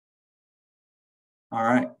All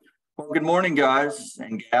right. Well, good morning, guys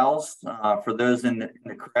and gals. For those in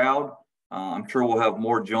the crowd, I'm sure we'll have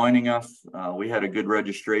more joining us. We had a good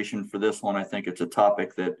registration for this one. I think it's a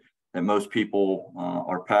topic that most people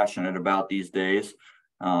are passionate about these days,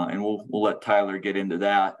 and we'll let Tyler get into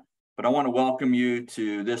that. But I want to welcome you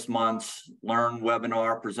to this month's Learn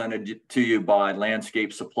webinar presented to you by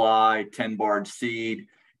Landscape Supply, 10 Bard Seed,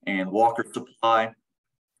 and Walker Supply.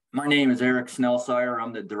 My name is Eric Snellsire.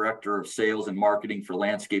 I'm the Director of Sales and Marketing for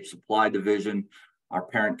Landscape Supply Division. Our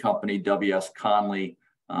parent company, W.S. Conley,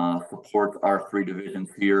 supports our three divisions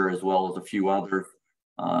here, as well as a few others,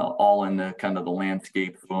 all in the kind of the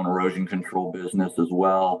landscape soil and erosion control business as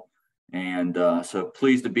well. And so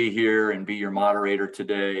pleased to be here and be your moderator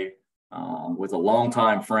today with a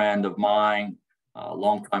longtime friend of mine, a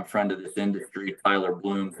longtime friend of this industry, Tyler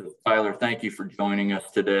Bloom. So Tyler, thank you for joining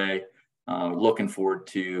us today. Looking forward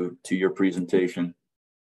to your presentation.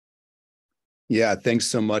 Yeah, thanks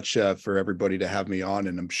so much for everybody to have me on,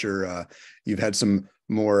 and I'm sure you've had some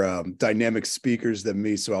more dynamic speakers than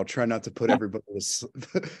me, so I'll try not to put everybody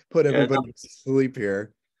to sleep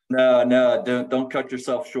here. No, don't cut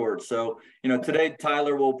yourself short. So, today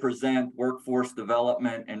Tyler will present workforce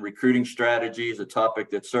development and recruiting strategies, a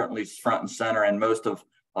topic that certainly is front and center in most of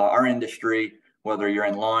our industry, whether you're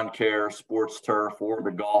in lawn care, sports turf, or the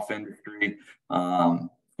golf industry.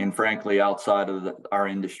 And frankly, outside of our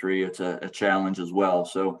industry, it's a challenge as well.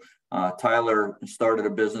 So Tyler started a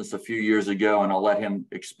business a few years ago, and I'll let him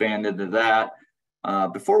expand into that.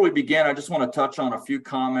 Before we begin, I just want to touch on a few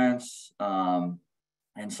comments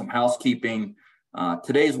and some housekeeping.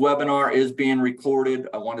 Today's webinar is being recorded.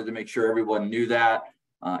 I wanted to make sure everyone knew that.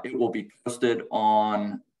 It will be posted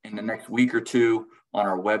in the next week or two on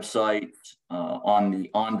our website, on the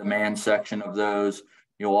on-demand section of those.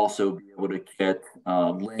 You'll also be able to get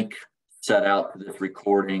a link set out to this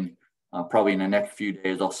recording. Probably in the next few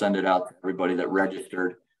days, I'll send it out to everybody that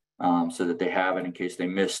registered so that they have it in case they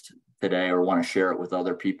missed today or want to share it with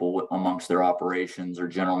other people amongst their operations or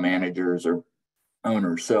general managers or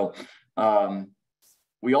owners. So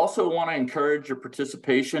we also want to encourage your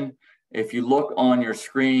participation. If you look on your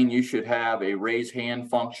screen, you should have a raise hand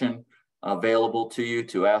function available to you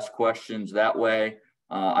to ask questions that way.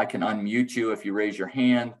 I can unmute you if you raise your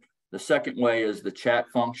hand. The second way is the chat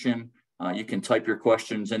function. You can type your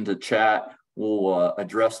questions into chat. We'll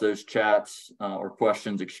address those chats or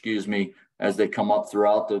questions, as they come up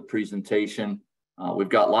throughout the presentation. We've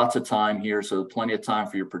got lots of time here, so plenty of time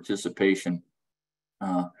for your participation.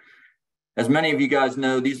 As many of you guys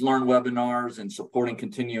know, these Learn webinars and supporting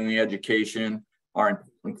continuing education are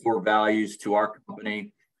important core values to our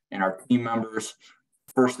company and our team members.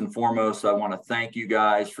 First and foremost, I want to thank you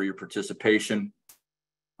guys for your participation.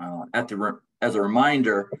 As a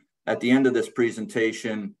reminder, at the end of this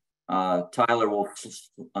presentation, Tyler will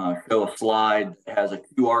show a slide that has a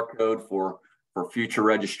QR code for future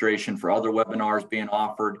registration for other webinars being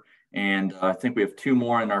offered. And I think we have two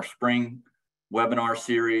more in our spring webinar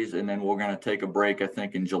series, and then we're going to take a break, I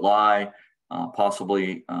think, in July,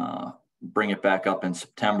 possibly bring it back up in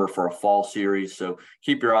September for a fall series. So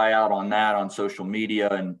keep your eye out on that on social media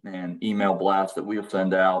and email blasts that we'll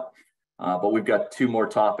send out. But we've got two more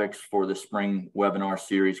topics for the spring webinar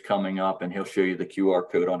series coming up, and he'll show you the QR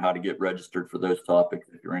code on how to get registered for those topics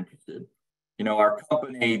if you're interested. Our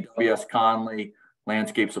company, W.S. Conley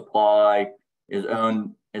Landscape Supply, is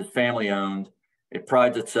family owned. It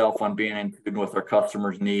prides itself on being in tune with our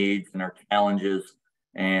customers' needs and our challenges.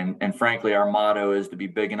 And frankly, our motto is to be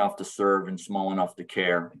big enough to serve and small enough to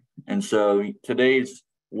care. And so today's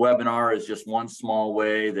webinar is just one small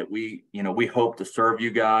way that we hope to serve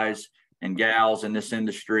you guys and gals in this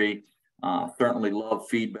industry. Certainly love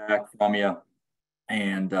feedback from you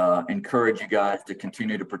and encourage you guys to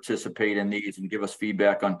continue to participate in these and give us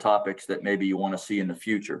feedback on topics that maybe you want to see in the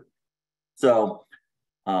future. So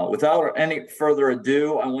without any further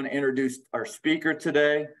ado, I want to introduce our speaker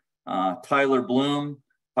today, Tyler Bloom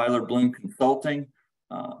Consulting.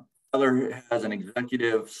 Tyler has an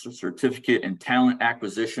executive certificate in talent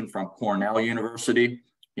acquisition from Cornell University.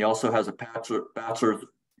 He also has a bachelor's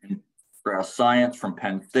in science from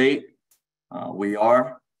Penn State.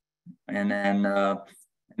 And then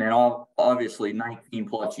obviously 19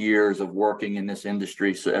 plus years of working in this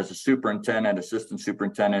industry. So as a superintendent, assistant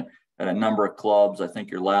superintendent at a number of clubs. I think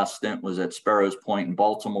your last stint was at Sparrows Point in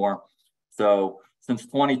Baltimore. So since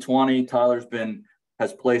 2020, Tyler's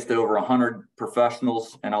has placed over 100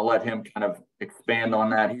 professionals, and I'll let him kind of expand on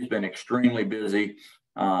that. He's been extremely busy.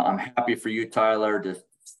 I'm happy for you, Tyler, to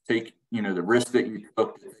take the risk that you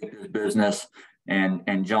took to take this business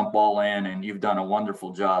and jump all in, and you've done a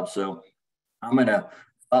wonderful job. So I'm going to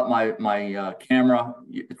Up my camera.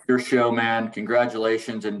 It's your show, man.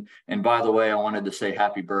 Congratulations. And by the way, I wanted to say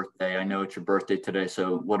happy birthday. I know it's your birthday today,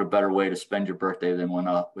 so what a better way to spend your birthday than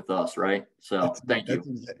with us, right? So thank you.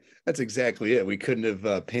 That's exactly it. We couldn't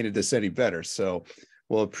have painted this any better. So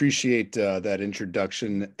we'll appreciate that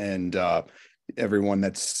introduction, and everyone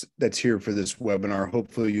that's here for this webinar.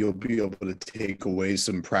 Hopefully you'll be able to take away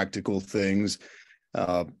some practical things.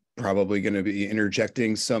 Probably going to be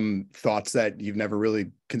interjecting some thoughts that you've never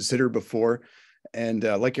really considered before. And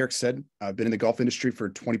like Eric said, I've been in the golf industry for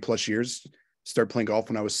 20 plus years. Started playing golf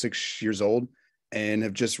when I was 6 years old, and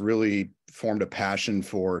have just really formed a passion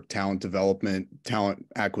for talent development, talent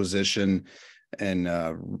acquisition, and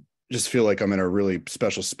just feel like I'm in a really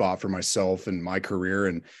special spot for myself and my career,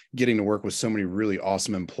 and getting to work with so many really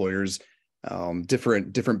awesome employers.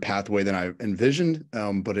 Different pathway than I envisioned,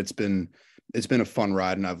 but it's been a fun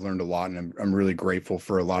ride, and I've learned a lot, and I'm really grateful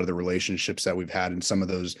for a lot of the relationships that we've had, and some of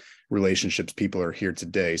those relationships people are here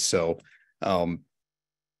today. So I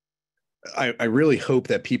really hope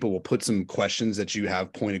that people will put some questions that you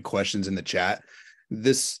have, pointed questions, in the chat.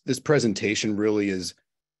 This presentation really is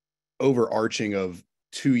overarching of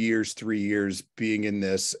 2 years, 3 years being in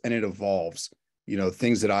this, and it evolves. You know,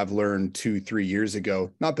 things that I've learned 2-3 years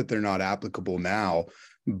ago, not that they're not applicable now,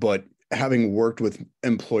 but having worked with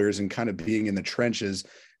employers and kind of being in the trenches,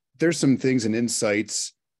 there's some things and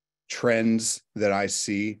insights, trends that I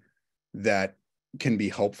see that can be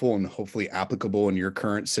helpful and hopefully applicable in your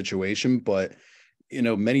current situation. But, you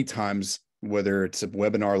know, many times, whether it's a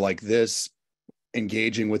webinar like this,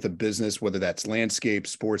 engaging with a business, whether that's landscape,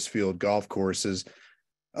 sports field, golf courses,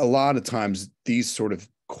 a lot of times these sort of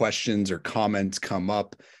questions or comments come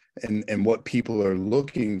up, and what people are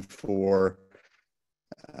looking for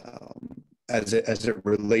as it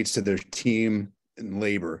relates to their team and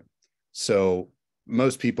labor. So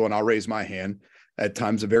most people, and I'll raise my hand, at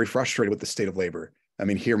times are very frustrated with the state of labor. I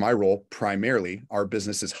mean, here, my role, primarily, our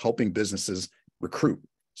business is helping businesses recruit,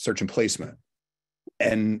 search and placement.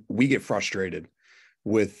 And we get frustrated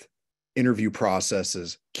with interview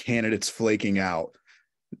processes, candidates flaking out,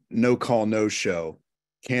 no call, no show,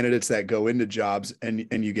 candidates that go into jobs and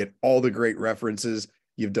you get all the great references,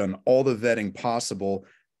 you've done all the vetting possible,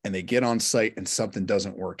 and they get on site and something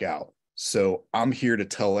doesn't work out. So I'm here to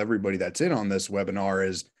tell everybody that's in on this webinar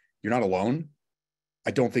is you're not alone.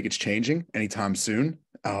 I don't think it's changing anytime soon.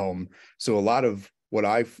 So a lot of what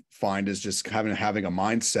I find is just having a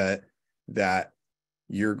mindset that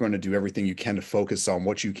you're going to do everything you can to focus on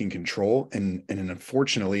what you can control. And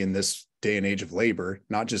unfortunately, in this day and age of labor,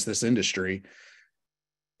 not just this industry,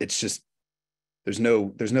 it's just, there's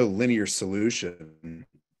no linear solution.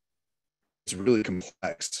 It's really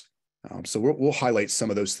complex. So we'll highlight some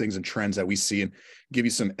of those things and trends that we see and give you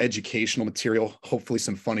some educational material, hopefully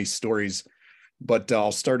some funny stories. But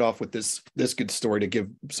I'll start off with this good story to give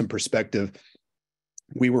some perspective.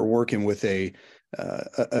 We were working with a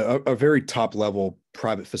very top level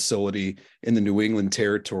private facility in the New England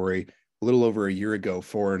territory a little over a year ago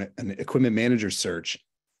for an equipment manager search.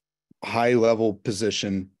 High level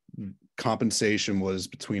position, compensation was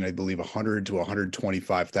between, I believe, 100 to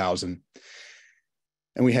 125,000.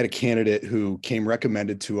 And we had a candidate who came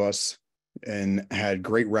recommended to us and had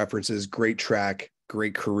great references, great track,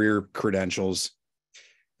 great career credentials.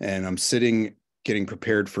 And I'm sitting getting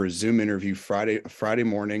prepared for a Zoom interview Friday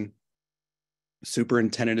morning.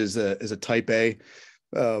 Superintendent is a type A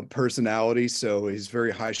personality, so he's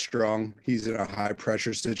very high strung. He's in a high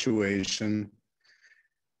pressure situation.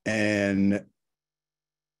 And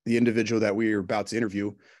the individual that we were about to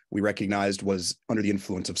interview, we recognized was under the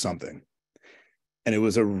influence of something. And it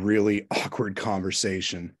was a really awkward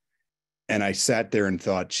conversation. And I sat there and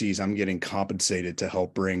thought, geez, I'm getting compensated to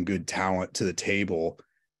help bring good talent to the table.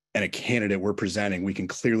 And a candidate we're presenting, we can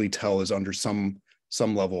clearly tell is under some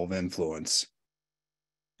level of influence.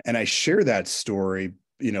 And I share that story,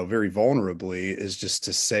 you know, very vulnerably, is just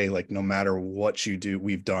to say, like, no matter what you do,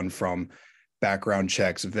 we've done from background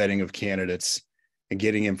checks, vetting of candidates, and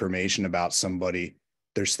getting information about somebody,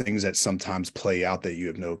 there's things that sometimes play out that you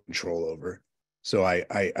have no control over. So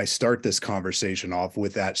I start this conversation off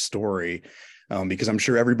with that story because I'm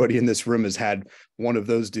sure everybody in this room has had one of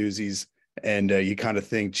those doozies, and you kind of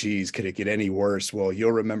think, geez, could it get any worse? Well,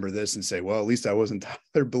 you'll remember this and say, well, at least I wasn't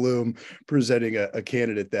Tyler Bloom presenting a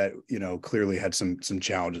candidate that, you know, clearly had some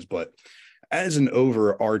challenges. But as an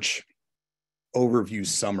overview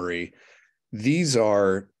summary, these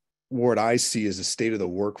are what I see as a state of the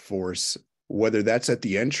workforce, whether that's at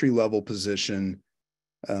the entry level position,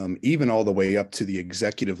 even all the way up to the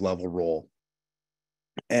executive level role.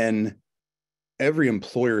 And every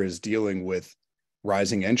employer is dealing with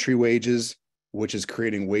rising entry wages, which is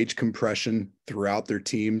creating wage compression throughout their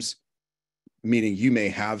teams, meaning you may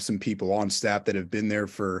have some people on staff that have been there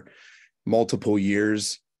for multiple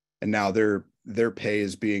years, and now their pay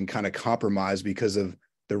is being kind of compromised because of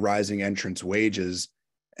the rising entrance wages.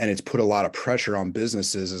 And it's put a lot of pressure on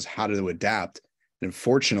businesses as how to adapt. And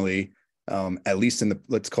unfortunately, at least in the,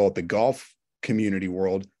 let's call it the golf community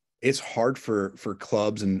world, it's hard for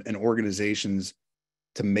clubs and organizations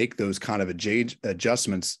to make those kind of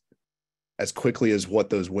adjustments as quickly as what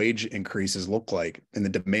those wage increases look like and the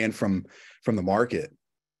demand from the market.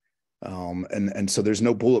 And so there's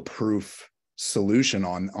no bulletproof solution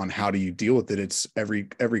on how do you deal with it. It's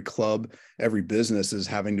every club, every business is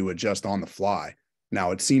having to adjust on the fly.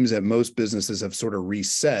 Now, it seems that most businesses have sort of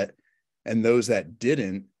reset, and those that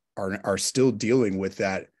didn't are still dealing with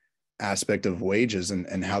that aspect of wages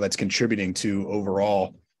and how that's contributing to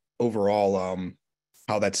overall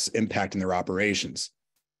how that's impacting their operations.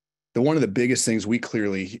 One of the biggest things we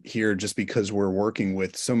clearly hear, just because we're working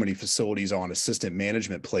with so many facilities on assistant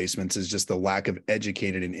management placements, is just the lack of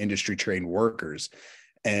educated and industry trained workers.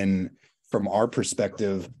 And from our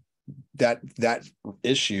perspective, that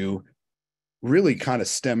issue really kind of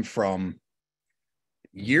stemmed from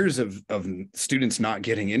years of students not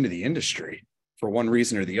getting into the industry for one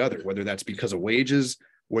reason or the other, whether that's because of wages,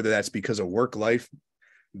 whether that's because of work-life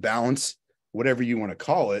balance, whatever you want to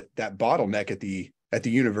call it. That bottleneck at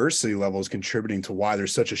the university level is contributing to why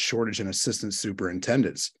there's such a shortage in assistant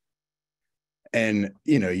superintendents. And,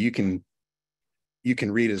 you can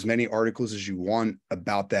read as many articles as you want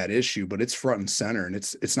about that issue, but it's front and center, and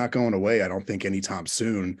it's not going away, I don't think, anytime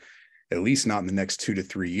soon, at least not in the next 2 to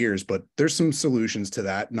 3 years. But there's some solutions to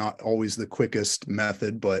that, not always the quickest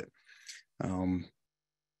method, but, and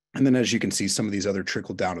then as you can see, some of these other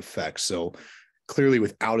trickle down effects. So clearly,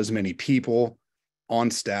 without as many people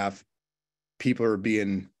on staff, people are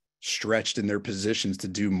being stretched in their positions to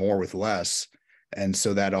do more with less. And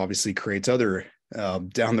so that obviously creates other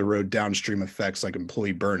down the road downstream effects like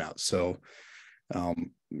employee burnout. So,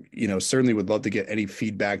 certainly would love to get any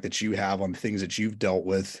feedback that you have on things that you've dealt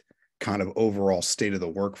with, kind of overall state of the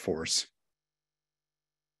workforce.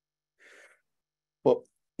 Well,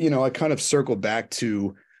 I kind of circle back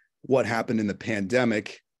to what happened in the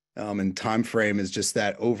pandemic, and time frame is just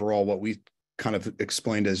that overall what we kind of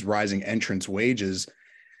explained as rising entrance wages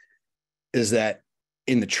is that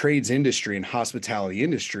in the trades industry and hospitality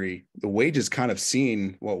industry, the wages kind of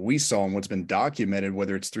seen what we saw and what's been documented,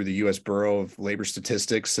 whether it's through the U.S. Bureau of Labor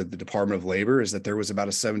Statistics at the Department of Labor, is that there was about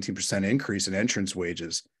a 17% increase in entrance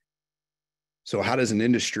wages. So how does an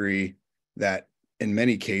industry that in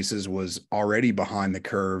many cases was already behind the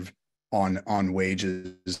curve on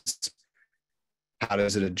wages, how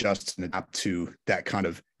does it adjust and adapt to that kind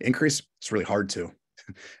of increase? It's really hard to.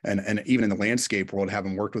 And even in the landscape world,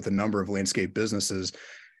 having worked with a number of landscape businesses,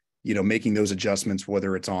 making those adjustments,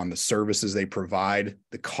 whether it's on the services they provide,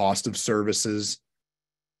 the cost of services,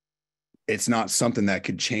 it's not something that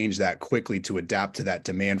could change that quickly to adapt to that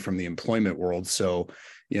demand from the employment world. So,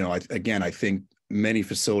 I think many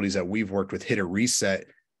facilities that we've worked with hit a reset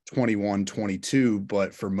 21, 22,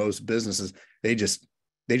 but for most businesses, they just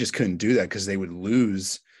couldn't do that because they would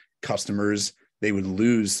lose customers. They would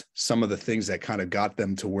lose some of the things that kind of got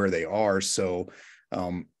them to where they are. So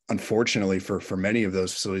unfortunately for many of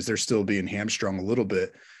those facilities, they're still being hamstrung a little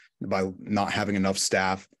bit by not having enough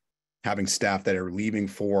staff, having staff that are leaving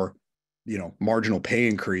for, marginal pay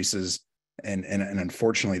increases. And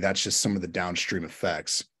unfortunately, that's just some of the downstream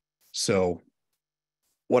effects. So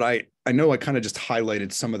what I know I kind of just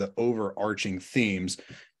highlighted some of the overarching themes,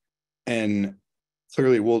 and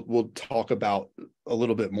clearly we'll talk about a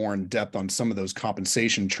little bit more in depth on some of those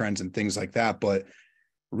compensation trends and things like that. But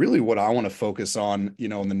really what I want to focus on, in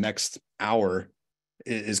the next hour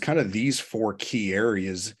is kind of these 4 key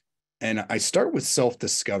areas. And I start with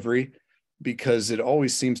self-discovery, because it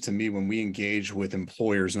always seems to me when we engage with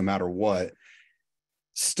employers, no matter what,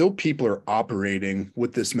 still people are operating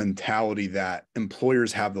with this mentality that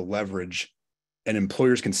employers have the leverage and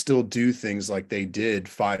employers can still do things like they did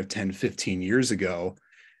 5, 10, 15 years ago.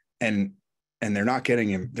 And they're not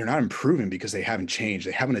improving because they haven't changed.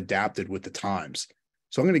 They haven't adapted with the times.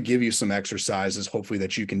 So I'm going to give you some exercises, hopefully,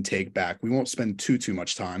 that you can take back. We won't spend too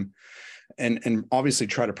much time, and obviously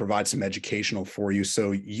try to provide some educational for you,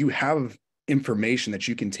 so you have information that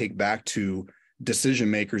you can take back to decision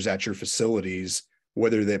makers at your facilities,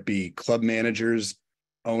 whether that be club managers,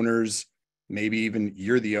 owners, maybe even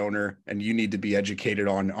you're the owner and you need to be educated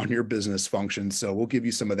on your business function. So we'll give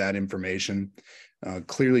you some of that information,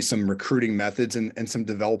 clearly some recruiting methods and some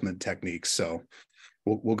development techniques. So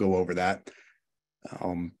we'll go over that.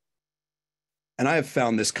 And I have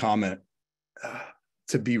found this comment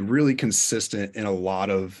to be really consistent in a lot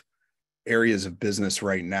of areas of business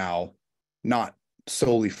right now, not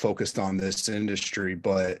solely focused on this industry,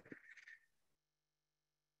 but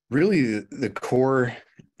really the core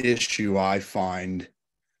issue I find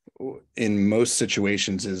in most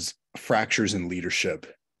situations is fractures in leadership.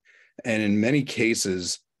 And in many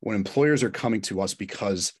cases, when employers are coming to us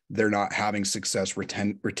because they're not having success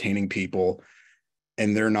retaining people,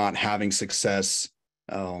 and they're not having success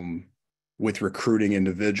with recruiting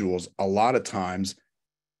individuals, a lot of times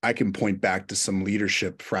I can point back to some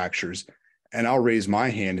leadership fractures, and I'll raise my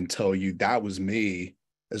hand and tell you that was me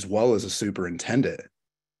as well as a superintendent.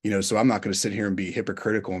 So I'm not going to sit here and be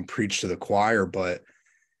hypocritical and preach to the choir, but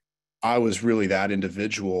I was really that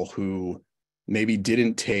individual who maybe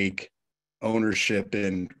didn't take ownership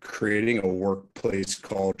in creating a workplace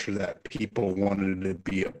culture that people wanted to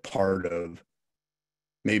be a part of.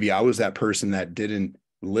 Maybe I was that person that didn't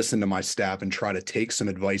listen to my staff and try to take some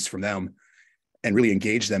advice from them and really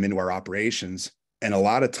engage them into our operations. And a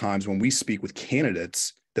lot of times when we speak with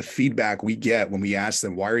candidates, the feedback we get when we ask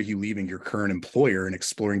them, why are you leaving your current employer and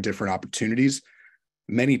exploring different opportunities?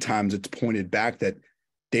 Many times it's pointed back that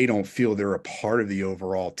they don't feel they're a part of the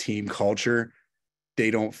overall team culture.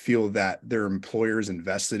 They don't feel that their employer is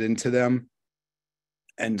invested into them.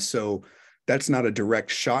 And so that's not a direct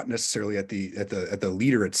shot necessarily at the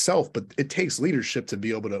leader itself, but it takes leadership to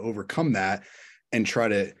be able to overcome that and try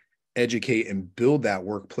to educate and build that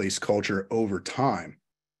workplace culture over time.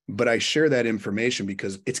 But I share that information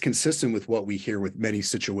because it's consistent with what we hear with many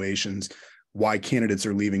situations, why candidates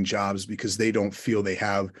are leaving jobs, because they don't feel they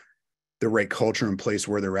have the right culture in place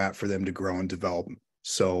where they're at for them to grow and develop.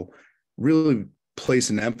 So really place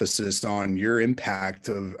an emphasis on your impact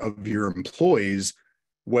of your employees,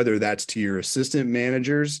 whether that's to your assistant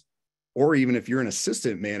managers, or even if you're an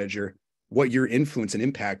assistant manager, what your influence and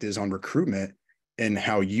impact is on recruitment and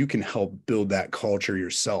how you can help build that culture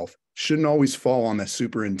yourself. Shouldn't always fall on the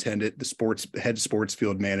superintendent, the head sports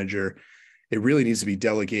field manager. It really needs to be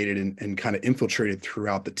delegated and kind of infiltrated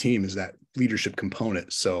throughout the team as that leadership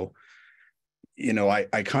component. So,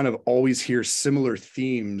 I kind of always hear similar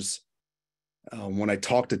themes when I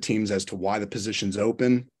talk to teams as to why the position's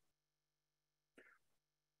open,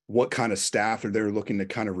 what kind of staff are they looking to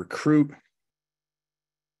kind of recruit,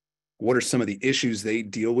 what are some of the issues they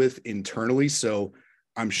deal with internally. So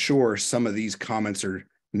I'm sure some of these comments or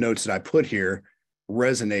notes that I put here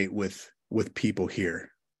resonate with people here.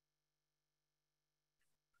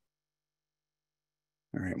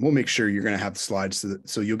 All right, we'll make sure you're going to have the slides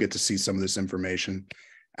so you'll get to see some of this information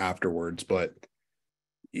afterwards. But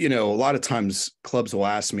a lot of times clubs will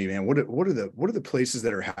ask me, man, what are the places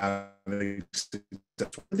that are having success?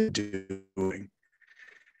 What are they doing?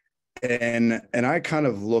 And I kind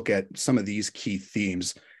of look at some of these key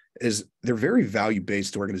themes is they're very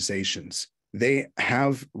value-based organizations. They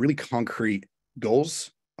have really concrete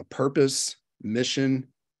goals, a purpose, mission,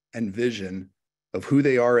 and vision of who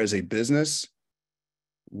they are as a business,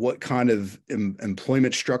 what kind of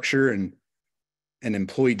employment structure and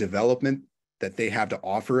employee development that they have to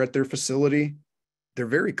offer at their facility. They're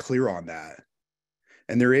very clear on that.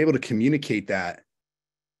 And they're able to communicate that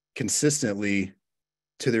consistently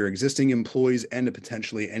to their existing employees and to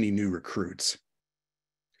potentially any new recruits.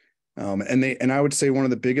 And I would say one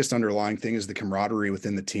of the biggest underlying things is the camaraderie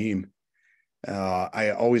within the team.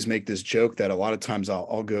 I always make this joke that a lot of times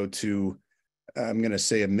I'll go to, I'm going to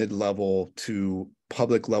say a mid-level to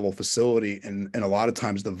public level facility. And a lot of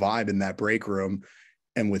times the vibe in that break room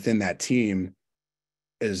and within that team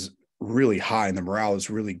is really high and the morale is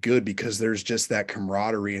really good because there's just that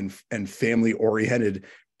camaraderie and family oriented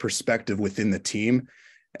perspective within the team.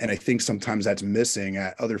 And I think sometimes that's missing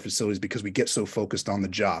at other facilities because we get so focused on the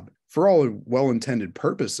job for all well-intended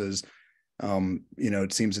purposes.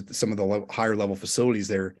 It seems that some of the higher level facilities,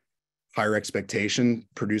 they're higher expectation,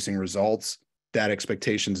 producing results. That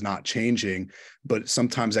expectation is not changing, but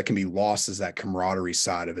sometimes that can be lost as that camaraderie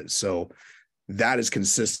side of it. So that is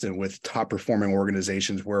consistent with top performing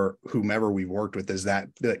organizations where whomever we've worked with is that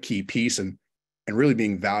key piece and really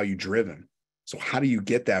being value driven. So how do you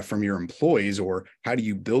get that from your employees, or how do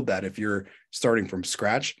you build that if you're starting from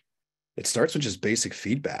scratch? It starts with just basic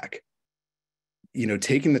feedback.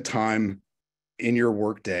 Taking the time in your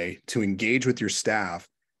workday to engage with your staff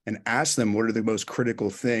and ask them what are the most critical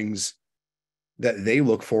things that they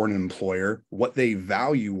look for in an employer, what they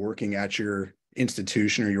value working at your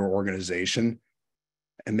institution or your organization,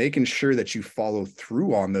 and making sure that you follow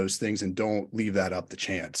through on those things and don't leave that up to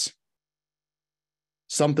chance.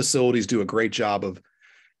 Some facilities do a great job of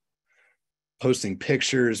posting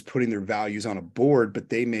pictures, putting their values on a board, but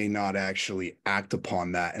they may not actually act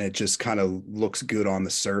upon that. And it just kind of looks good on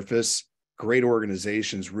the surface. Great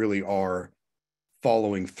organizations really are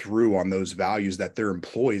following through on those values that their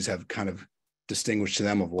employees have kind of distinguished to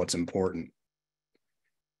them of what's important.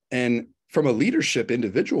 And from a leadership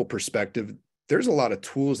individual perspective, there's a lot of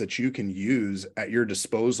tools that you can use at your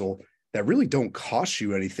disposal that really don't cost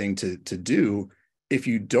you anything to do if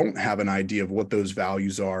you don't have an idea of what those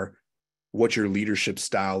values are, what your leadership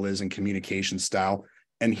style is and communication style.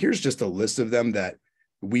 And here's just a list of them that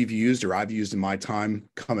we've used or I've used in my time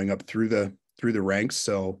coming up through the ranks.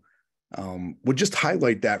 So would just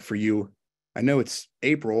highlight that for you. I know it's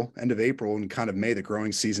April, end of April, and kind of May, the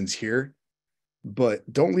growing season's here, but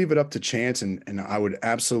don't leave it up to chance. And I would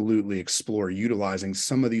absolutely explore utilizing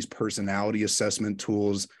some of these personality assessment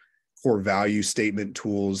tools, core value statement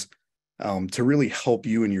tools, to really help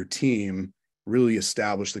you and your team really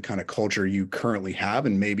establish the kind of culture you currently have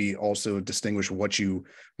and maybe also distinguish what you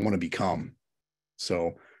want to become.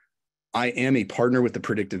 So I am a partner with the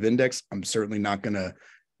Predictive Index. I'm certainly not going to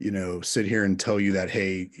sit here and tell you that,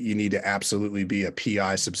 hey, you need to absolutely be a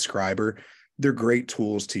PI subscriber. They're great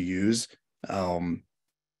tools to use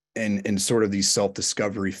in sort of these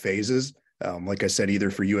self-discovery phases. Like I said,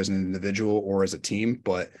 either for you as an individual or as a team,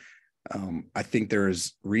 but I think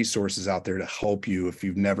there's resources out there to help you if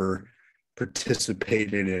you've never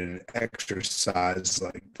participated in an exercise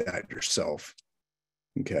like that yourself.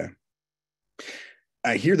 Okay.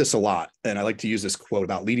 I hear this a lot, and I like to use this quote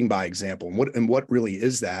about leading by example. And what really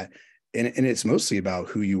is that? And it's mostly about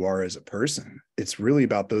who you are as a person. It's really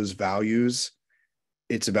about those values.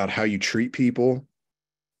 It's about how you treat people,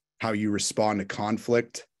 how you respond to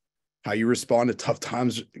conflict, how you respond to tough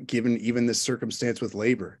times, given even this circumstance with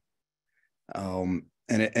labor.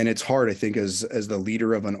 And it's hard, I think, as the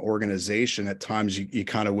leader of an organization, at times you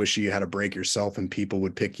kind of wish you had a break yourself and people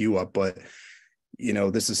would pick you up. But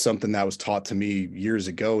this is something that was taught to me years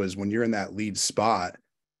ago, is when you're in that lead spot,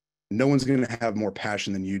 no one's going to have more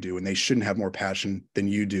passion than you do, and they shouldn't have more passion than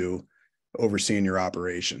you do overseeing your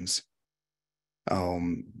operations.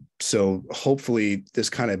 So hopefully this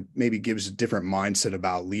kind of maybe gives a different mindset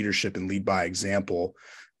about leadership and lead by example.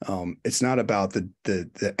 It's not about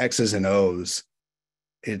the X's and O's.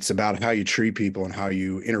 It's about how you treat people and how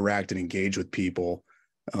you interact and engage with people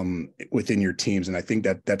within your teams. And I think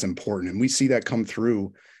that's important. And we see that come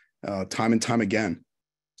through time and time again.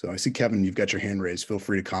 So I see, Kevin, you've got your hand raised. Feel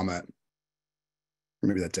free to comment. Or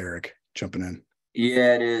maybe that's Eric jumping in.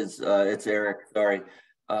 Yeah, it is. It's Eric. Sorry.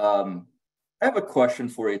 I have a question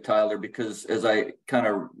for you, Tyler, because as I kind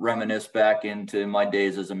of reminisce back into my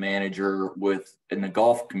days as a manager in the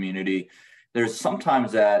golf community, there's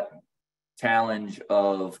sometimes that challenge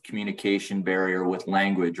of communication barrier with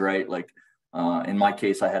language, right? Like in my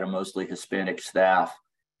case, I had a mostly Hispanic staff,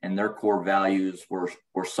 and their core values were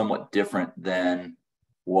somewhat different than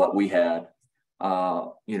what we had,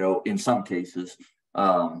 in some cases.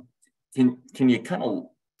 Can you kind of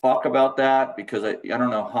talk about that? Because I don't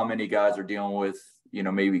know how many guys are dealing with,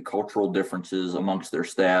 maybe cultural differences amongst their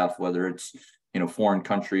staff, whether it's, foreign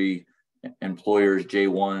country employers,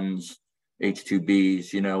 J1s,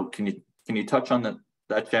 H2Bs, can you touch on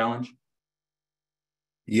that challenge?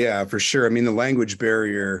 Yeah, for sure. I mean, the language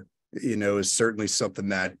barrier, is certainly something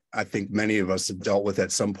that I think many of us have dealt with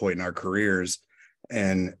at some point in our careers,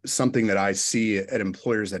 and something that I see at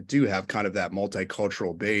employers that do have kind of that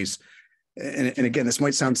multicultural base. And again, this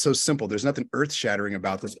might sound so simple. There's nothing earth-shattering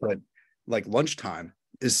about this, but like lunchtime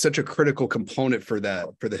is such a critical component for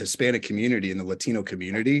the Hispanic community and the Latino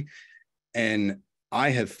community. And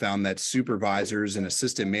I have found that supervisors and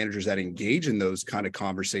assistant managers that engage in those kind of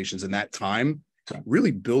conversations in that time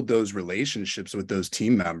really build those relationships with those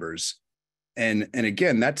team members. And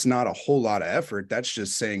again, that's not a whole lot of effort. That's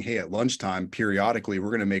just saying, hey, at lunchtime, periodically, we're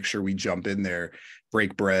going to make sure we jump in there,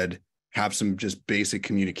 break bread, have some just basic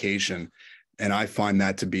communication. And I find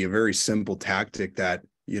that to be a very simple tactic that,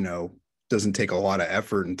 doesn't take a lot of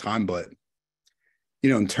effort and time. But,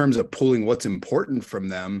 in terms of pulling what's important from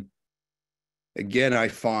them, again, I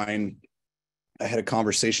had a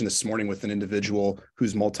conversation this morning with an individual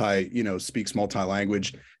who's speaks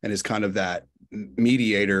multi-language and is kind of that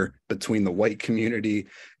mediator between the white community,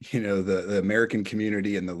 the American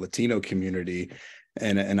community and the Latino community.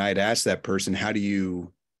 And I'd asked that person, how do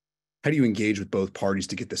you engage with both parties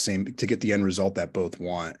to get the end result that both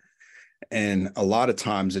want? And a lot of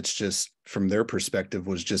times it's just, from their perspective,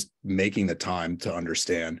 was just making the time to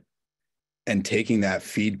understand and taking that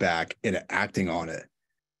feedback and acting on it.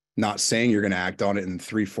 Not saying you're going to act on it and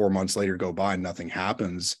 3-4 months later go by and nothing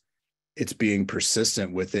happens. It's being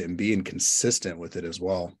persistent with it and being consistent with it as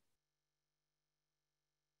well.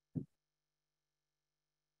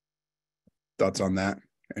 thoughts on that?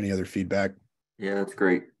 Any other feedback? Yeah, that's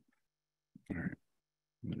great. All right.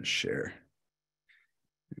 I'm going to share.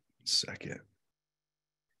 1 second.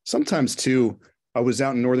 Sometimes too, I was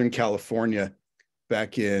out in Northern California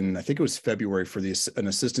back in, I think it was February for an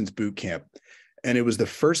assistance boot camp. And it was the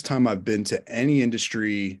first time I've been to any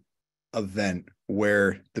industry event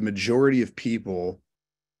where the majority of people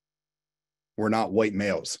were not white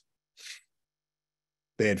males.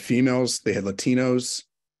 They had females, they had Latinos.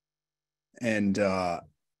 And, I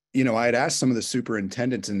had asked some of the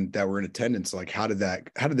superintendents and that were in attendance, like, how did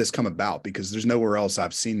this come about? Because there's nowhere else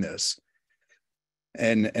I've seen this.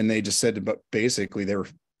 And they just said, but basically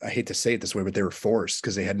I hate to say it this way, but they were forced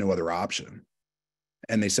because they had no other option.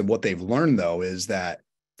 And they said what they've learned though is that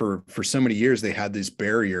for so many years they had this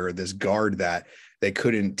barrier, this guard that they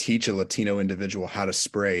couldn't teach a Latino individual how to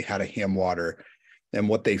spray, how to hand water. And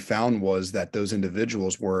what they found was that those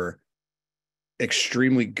individuals were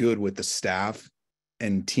extremely good with the staff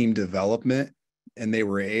and team development. And they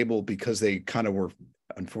were able, because they kind of were,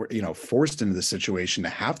 forced into the situation to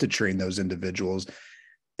have to train those individuals.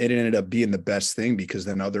 It ended up being the best thing because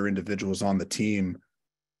then other individuals on the team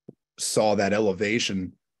saw that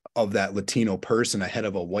elevation of that Latino person ahead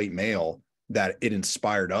of a white male, that it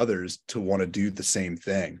inspired others to want to do the same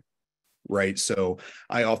thing. Right. So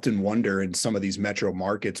I often wonder in some of these metro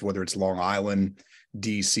markets, whether it's Long Island,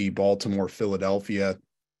 DC, Baltimore, Philadelphia,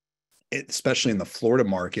 especially in the Florida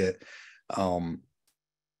market,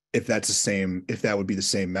 if that would be the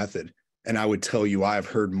same method. And I would tell you, I've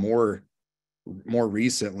heard more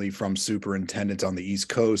recently from superintendents on the East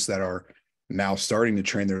Coast that are now starting to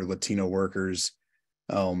train their Latino workers,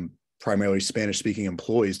 primarily Spanish speaking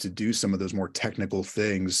employees, to do some of those more technical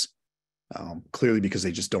things, clearly because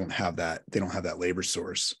they just don't have that labor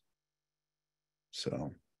source.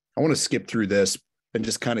 So I want to skip through this and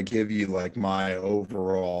just kind of give you like my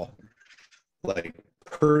overall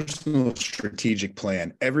personal strategic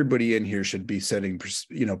plan. Everybody in here should be setting,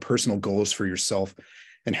 personal goals for yourself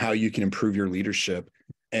and how you can improve your leadership.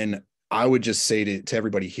 And I would just say to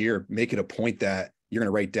everybody here, make it a point that you're going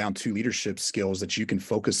to write down 2 leadership skills that you can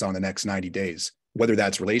focus on the next 90 days, whether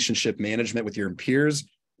that's relationship management with your peers,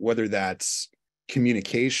 whether that's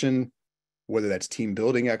communication, whether that's team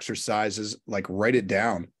building exercises. Like, write it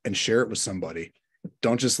down and share it with somebody.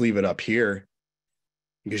 Don't just leave it up here,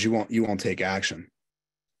 because you won't take action.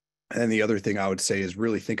 And then the other thing I would say is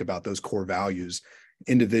really think about those core values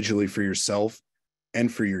individually for yourself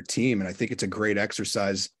and for your team. And I think it's a great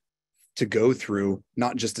exercise to go through,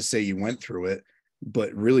 not just to say you went through it,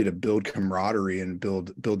 but really to build camaraderie and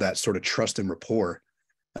build that sort of trust and rapport.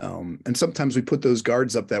 And sometimes we put those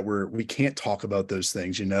guards up that we can't talk about those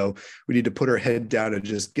things. We need to put our head down and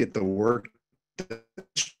just get the work to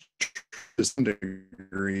some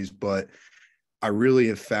degrees. But I really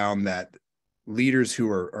have found that leaders who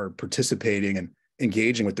are participating and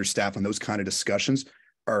engaging with their staff on those kind of discussions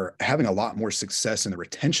are having a lot more success in the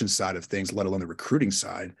retention side of things, let alone the recruiting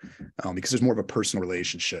side, because there's more of a personal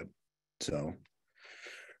relationship. So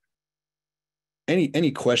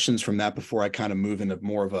any questions from that before I kind of move into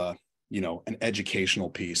more of a, an educational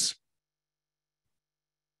piece?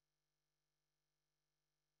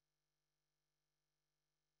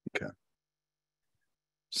 Okay.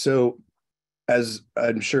 So as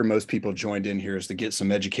I'm sure most people joined in here, is to get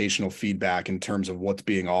some educational feedback in terms of what's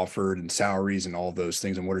being offered and salaries and all those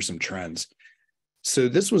things and what are some trends. So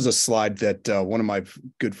this was a slide that one of my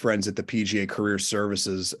good friends at the PGA Career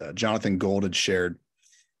Services, Jonathan Gold, had shared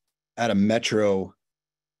at a Metro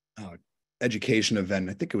education event.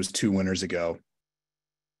 I think it was 2 winters ago.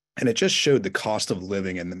 And it just showed the cost of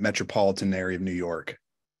living in the metropolitan area of New York.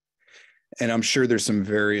 And I'm sure there's some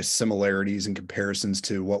various similarities and comparisons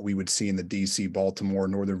to what we would see in the DC, Baltimore,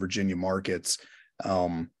 Northern Virginia markets. But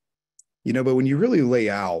when you really lay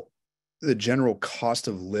out the general cost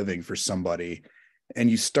of living for somebody, and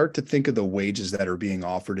you start to think of the wages that are being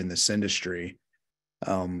offered in this industry,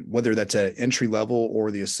 whether that's at entry level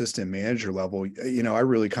or the assistant manager level, I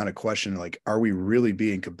really kind of question, are we really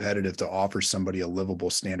being competitive to offer somebody a livable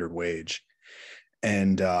standard wage?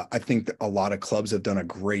 And I think that a lot of clubs have done a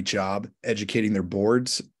great job educating their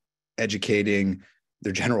boards, educating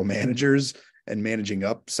their general managers, and managing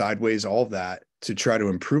up, sideways, all of that to try to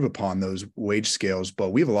improve upon those wage scales.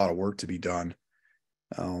 But we have a lot of work to be done.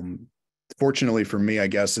 Fortunately for me, I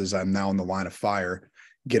guess, is I'm now in the line of fire,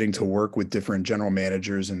 getting to work with different general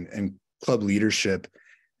managers and club leadership.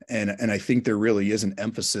 And I think there really is an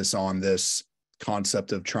emphasis on this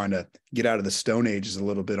concept of trying to get out of the Stone Ages a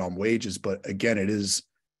little bit on wages. But again, it is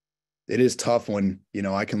tough when,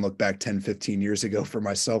 I can look back 10, 15 years ago for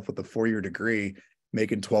myself with a 4-year degree,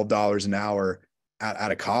 making $12 an hour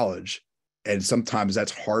out of college. And sometimes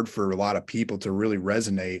that's hard for a lot of people to really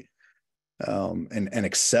resonate and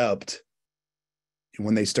accept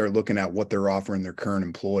when they start looking at what they're offering their current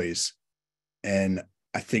employees. And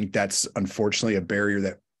I think that's unfortunately a barrier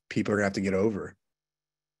that people are gonna have to get over,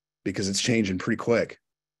 because it's changing pretty quick.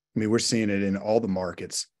 I mean, we're seeing it in all the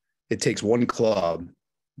markets. It takes one club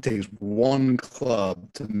to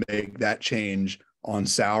make that change on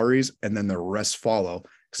salaries, and then the rest follow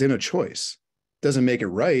because they have no choice. Doesn't make it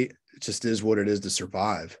right. It just is what it is to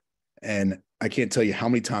survive. And I can't tell you how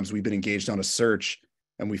many times we've been engaged on a search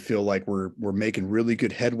and we feel like we're making really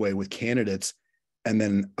good headway with candidates, and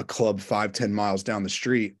then a club 5-10 miles down the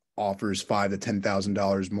street offers $5,000 to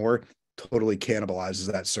 $10,000 more, totally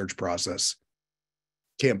cannibalizes that search process.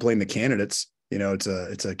 Can't blame the candidates. You know,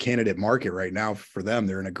 it's a candidate market right now for them.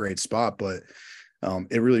 They're in a great spot, but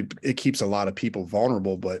it keeps a lot of people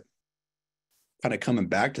vulnerable. But kind of coming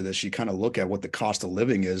back to this, you kind of look at what the cost of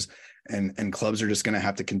living is, and clubs are just going to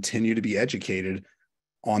have to continue to be educated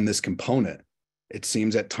on this component. It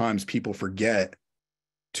seems at times people forget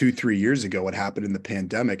 2-3 years ago what happened in the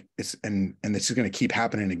pandemic. And this is going to keep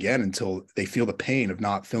happening again until they feel the pain of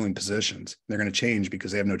not filling positions. They're going to change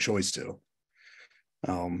because they have no choice to.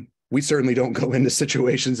 We certainly don't go into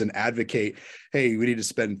situations and advocate, hey, we need to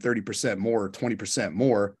spend 30% more or 20%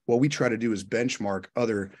 more. What we try to do is benchmark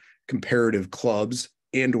other comparative clubs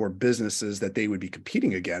and or businesses that they would be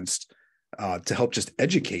competing against to help just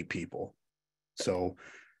educate people. So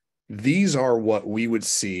these are what we would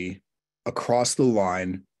see across the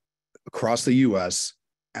line, across the US,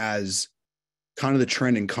 as kind of the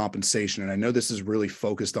trend in compensation. And I know this is really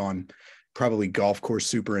focused on probably golf course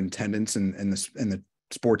superintendents and the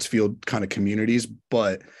sports field kind of communities.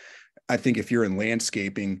 But I think if you're in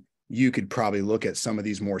landscaping, you could probably look at some of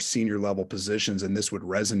these more senior level positions, and this would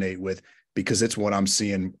resonate with, because it's what I'm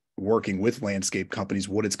seeing working with landscape companies,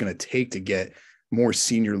 what it's going to take to get more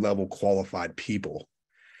senior level qualified people.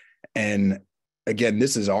 And again,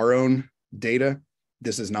 this is our own data.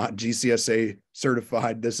 This is not GCSA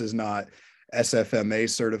certified. This is not SFMA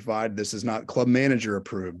certified. This is not club manager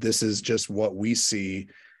approved. This is just what we see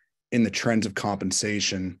in the trends of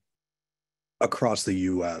compensation across the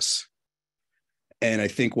US. And I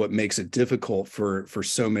think what makes it difficult for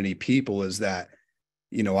so many people is that,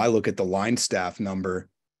 you know, I look at the line staff number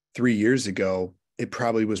 3 years ago, it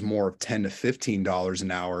probably was more of $10 to $15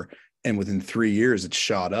 an hour. And within 3 years, it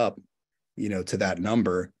shot up, you know, to that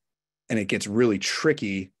number. And it gets really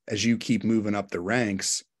tricky as you keep moving up the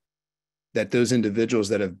ranks, that those individuals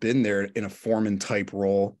that have been there in a foreman type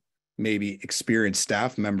role, maybe experienced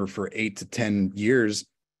staff member for 8 to 10 years,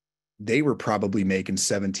 they were probably making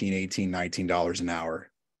 $17, $18, $19 an hour.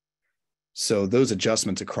 So those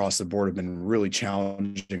adjustments across the board have been really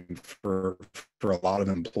challenging for a lot of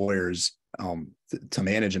employers to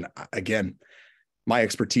manage. And again, my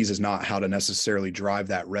expertise is not how to necessarily drive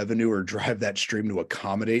that revenue or drive that stream to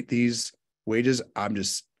accommodate these wages. I'm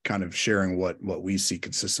just kind of sharing what we see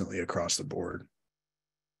consistently across the board.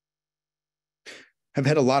 I've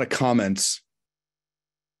had a lot of comments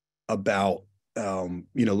about, you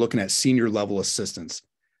know, looking at senior level assistants,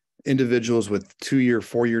 individuals with 2-year,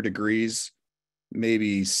 4-year degrees,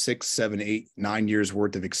 maybe 6, 7, 8, 9 years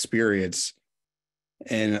worth of experience,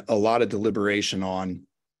 and a lot of deliberation on,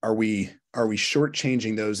 are we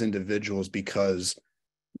shortchanging those individuals because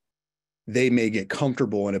they may get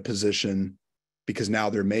comfortable in a position because now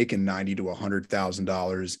they're making $90,000 to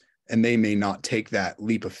 $100,000, and they may not take that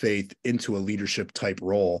leap of faith into a leadership type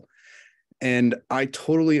role. And I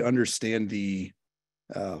totally understand the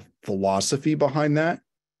philosophy behind that.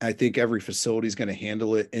 I think every facility is going to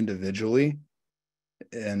handle it individually.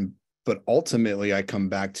 But ultimately I come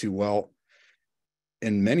back to, well,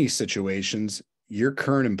 in many situations, your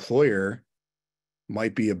current employer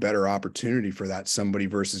might be a better opportunity for that somebody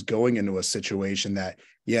versus going into a situation that,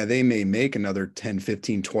 yeah, they may make another $10,000,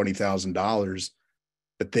 $15,000, $20,000,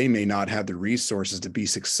 but they may not have the resources to be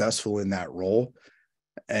successful in that role.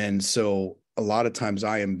 And so a lot of times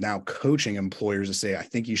I am now coaching employers to say, I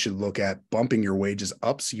think you should look at bumping your wages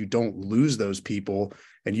up so you don't lose those people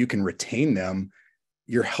and you can retain them.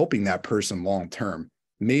 You're helping that person long term.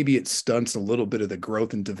 Maybe it stunts a little bit of the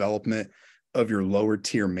growth and development of your lower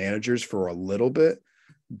tier managers for a little bit,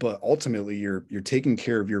 but ultimately you're taking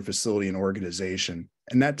care of your facility and organization.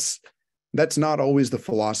 And that's not always the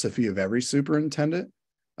philosophy of every superintendent.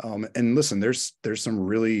 And listen, there's some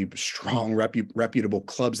really strong, reputable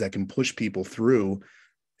clubs that can push people through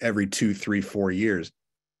every 2, 3, 4 years.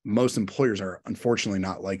 Most employers are unfortunately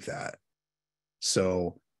not like that.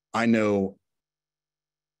 So I know,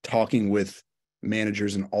 talking with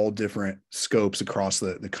managers in all different scopes across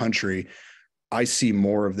the country, I see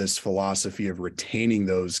more of this philosophy of retaining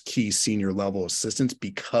those key senior level assistants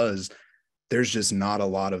because there's just not a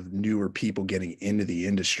lot of newer people getting into the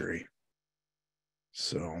industry.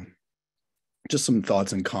 So just some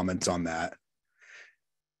thoughts and comments on that.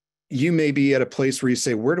 You may be at a place where you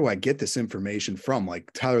say, where do I get this information from? Like,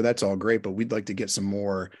 Tyler, that's all great, but we'd like to get some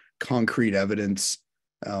more concrete evidence.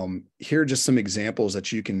 Here are just some examples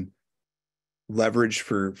that you can leverage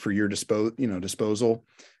for your disposal.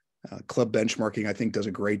 Club benchmarking, I think, does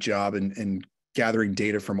a great job in gathering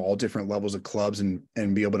data from all different levels of clubs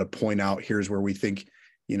and be able to point out, here's where we think,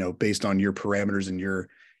 based on your parameters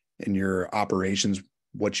and your operations,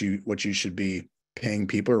 what you should be paying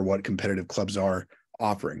people or what competitive clubs are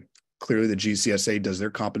offering. Clearly, the GCSA does their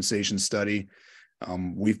compensation study.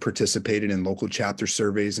 We've participated in local chapter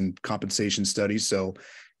surveys and compensation studies. So,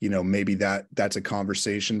 maybe that's a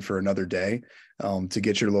conversation for another day, to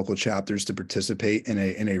get your local chapters to participate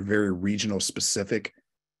in a very regional specific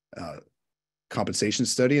compensation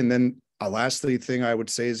study. And then a lastly thing I would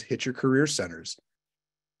say is hit your career centers.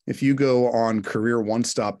 If you go on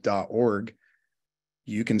careeronestop.org,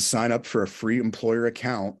 you can sign up for a free employer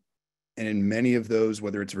account. And in many of those,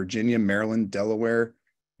 whether it's Virginia, Maryland, Delaware,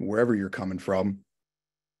 wherever you're coming from,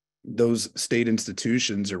 those state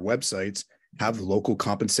institutions or websites have local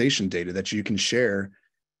compensation data that you can share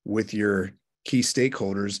with your key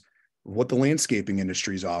stakeholders, what the landscaping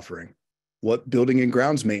industry is offering, what building and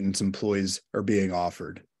grounds maintenance employees are being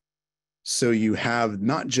offered. So you have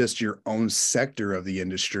not just your own sector of the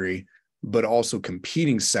industry, but also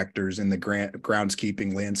competing sectors in the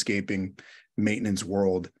groundskeeping, landscaping, maintenance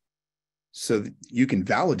world. So you can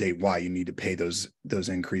validate why you need to pay those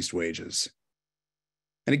increased wages.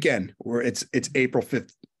 And again, it's April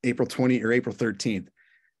 5th, April 20 or April 13th.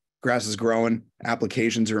 Grass is growing.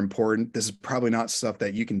 Applications are important. This is probably not stuff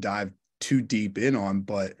that you can dive too deep in on,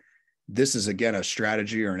 but this is, again, a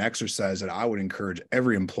strategy or an exercise that I would encourage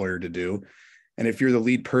every employer to do. And if you're the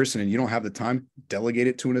lead person and you don't have the time, delegate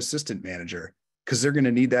it to an assistant manager, because they're going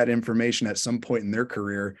to need that information at some point in their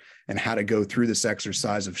career and how to go through this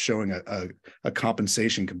exercise of showing a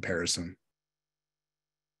compensation comparison.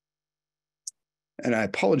 And I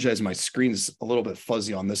apologize, my screen is a little bit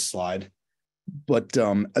fuzzy on this slide, but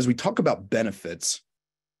as we talk about benefits,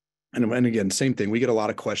 and again, same thing, we get a lot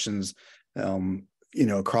of questions,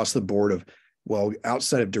 across the board of, well,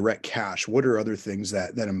 outside of direct cash, what are other things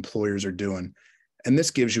that employers are doing? And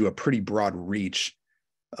this gives you a pretty broad reach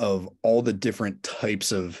of all the different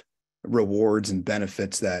types of rewards and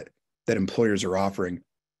benefits that employers are offering.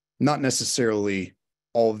 Not necessarily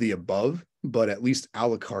all of the above, but at least a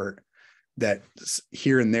la carte, that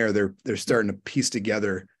here and there they're starting to piece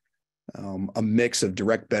together a mix of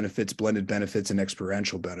direct benefits, blended benefits, and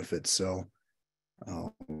experiential benefits. So I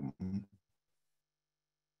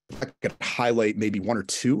could highlight maybe one or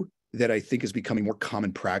two that I think is becoming more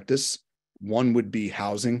common practice. One would be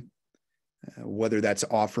housing, whether that's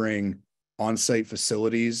offering on-site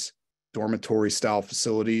facilities, dormitory style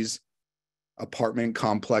facilities, apartment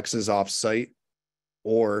complexes off-site,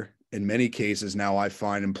 or in many cases now I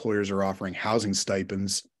find employers are offering housing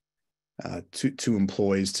stipends to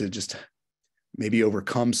employees to just maybe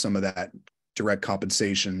overcome some of that direct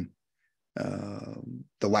compensation,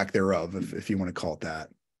 the lack thereof, if you want to call it that.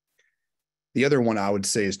 The other one I would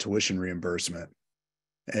say is tuition reimbursement,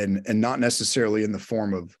 and not necessarily in the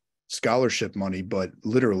form of scholarship money, but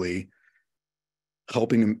literally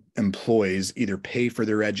helping employees either pay for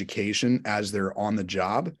their education as they're on the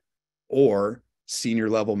job, or senior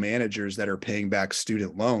level managers that are paying back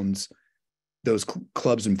student loans. Those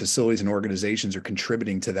clubs and facilities and organizations are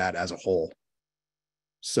contributing to that as a whole.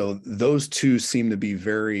 So those two seem to be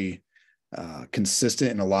very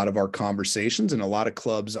consistent in a lot of our conversations, and a lot of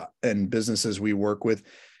clubs and businesses we work with,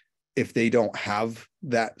 if they don't have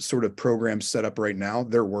that sort of program set up right now,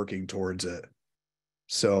 they're working towards it.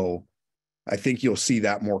 So I think you'll see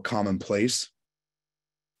that more commonplace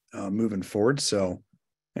moving forward. So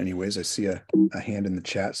anyways, I see a hand in the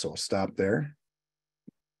chat, so I'll stop there.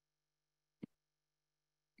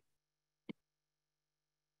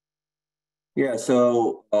 Yeah,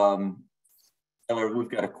 so Taylor,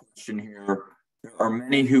 we've got a question here. There are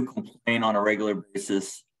many who complain on a regular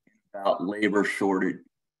basis about labor shortage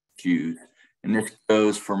issues, and this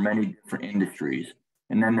goes for many different industries.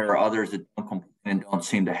 And then there are others that don't complain and don't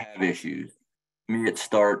seem to have issues. To me, it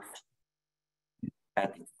starts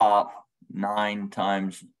at the top 9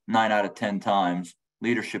 out of 10 times.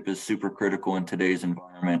 Leadership is super critical in today's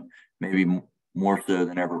environment, maybe more so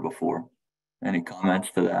than ever before. Any comments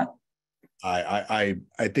to that? I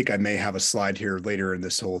think I may have a slide here later in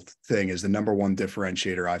this whole thing. Is the number one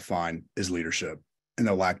differentiator I find is leadership and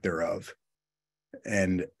the lack thereof.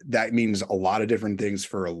 And that means a lot of different things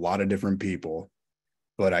for a lot of different people.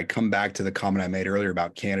 But I come back to the comment I made earlier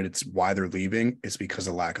about candidates, why they're leaving. It's because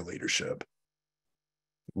of lack of leadership,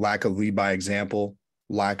 lack of lead by example,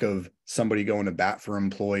 lack of somebody going to bat for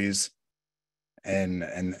employees. And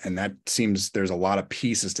that seems there's a lot of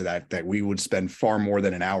pieces to that we would spend far more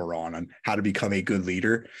than an hour on how to become a good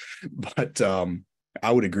leader. But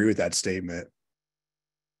I would agree with that statement.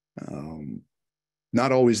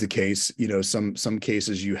 Not always the case. You know, some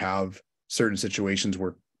cases you have certain situations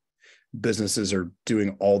where businesses are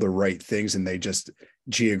doing all the right things and they just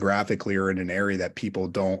geographically are in an area that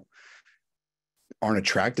people aren't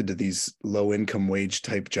attracted to these low income wage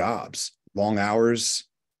type jobs, long hours,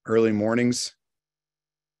 early mornings.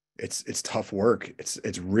 It's tough work.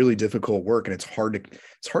 It's really difficult work, and it's hard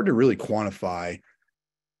to really quantify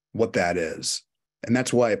what that is. And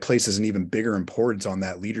that's why it places an even bigger importance on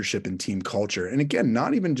that leadership and team culture. And again,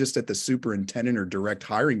 not even just at the superintendent or direct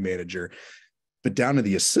hiring manager, but down to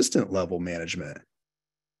the assistant level management.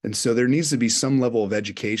 And so there needs to be some level of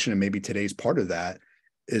education. And maybe today's part of that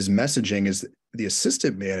is messaging is the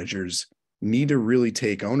assistant managers need to really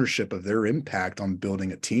take ownership of their impact on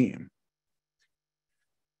building a team.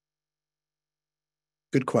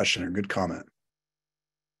 Good question or good comment.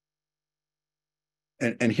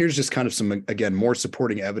 And here's just kind of some, again, more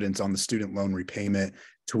supporting evidence on the student loan repayment,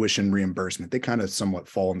 tuition reimbursement. They kind of somewhat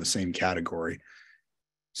fall in the same category.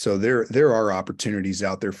 So there are opportunities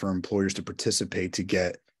out there for employers to participate to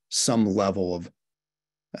get some level of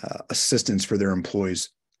assistance for their employees,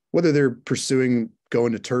 whether they're pursuing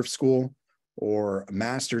going to turf school or a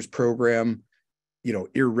master's program, you know,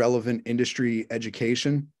 irrelevant industry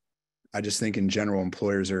education. I just think in general,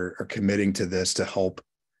 employers are committing to this to help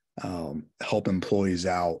employees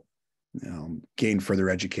out, gain further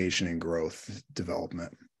education and growth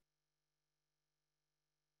development.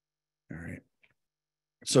 All right.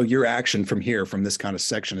 So your action from here, from this kind of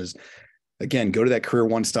section is, again, go to that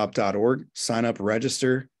careeronestop.org, sign up,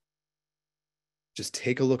 register. Just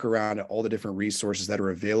take a look around at all the different resources that are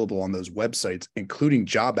available on those websites, including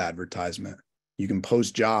job advertisement. You can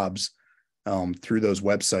post jobs through those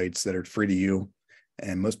websites that are free to you,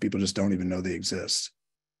 and most people just don't even know they exist.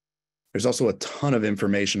 There's also a ton of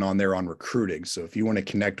information on there on recruiting. So if you want to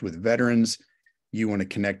connect with veterans, you want to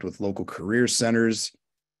connect with local career centers,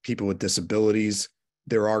 people with disabilities,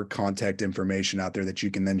 there are contact information out there that you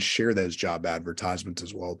can then share those job advertisements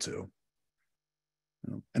as well too.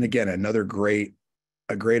 And again, a great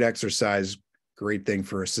exercise, great thing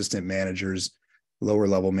for assistant managers, lower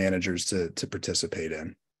level managers to participate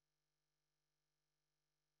in.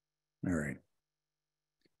 All right.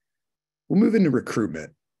 We'll move into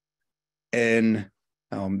recruitment. And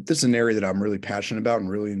this is an area that I'm really passionate about and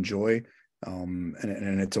really enjoy. And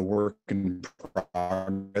it's a work in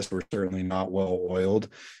progress. We're certainly not well oiled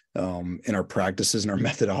in our practices and our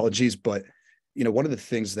methodologies. But, you know, one of the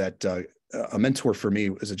things that a mentor for me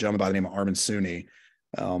is a gentleman by the name of Armin Suni.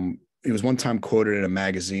 He was one time quoted in a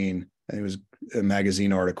magazine, and it was a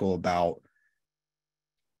magazine article about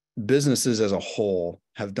businesses as a whole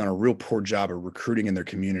have done a real poor job of recruiting in their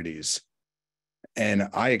communities. And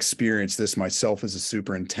I experienced this myself as a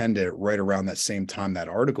superintendent right around that same time that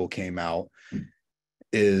article came out.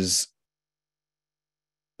 Is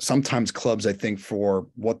sometimes clubs, I think, for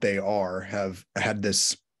what they are, have had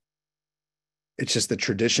this, it's just the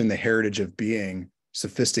tradition, the heritage of being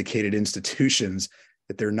sophisticated institutions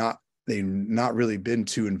that they've not really been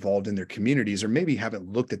too involved in their communities, or maybe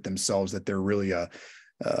haven't looked at themselves that they're really a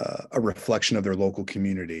reflection of their local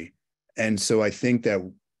community. And so I think that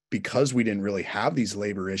because we didn't really have these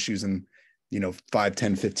labor issues and, 5,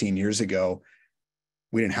 10, 15 years ago,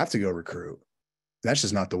 we didn't have to go recruit. That's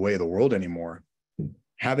just not the way of the world anymore.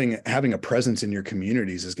 Having a presence in your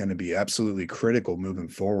communities is going to be absolutely critical moving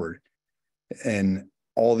forward. And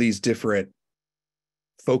all these different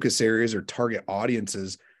focus areas or target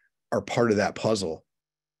audiences are part of that puzzle,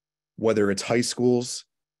 whether it's high schools,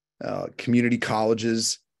 community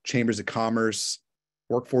colleges, chambers of commerce,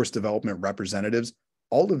 workforce development representatives.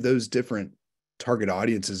 All of those different target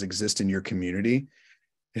audiences exist in your community.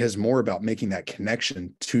 It has more about making that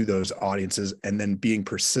connection to those audiences and then being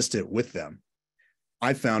persistent with them.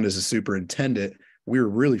 I found as a superintendent, we were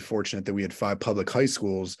really fortunate that we had 5 public high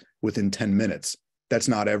schools within 10 minutes. That's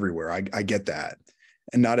not everywhere. I get that.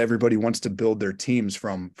 And not everybody wants to build their teams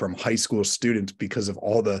from high school students because of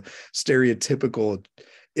all the stereotypical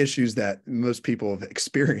issues that most people have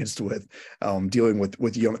experienced with dealing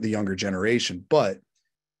with the younger generation. But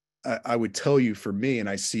I would tell you, for me, and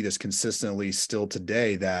I see this consistently still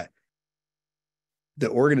today, that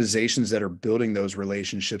the organizations that are building those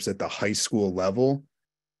relationships at the high school level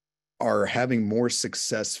are having more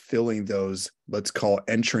success filling those, let's call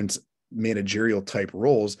entrance managerial type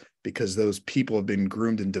roles, because those people have been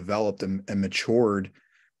groomed and developed and matured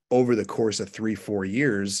over the course of 3-4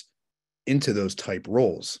 years into those type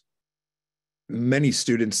roles. Many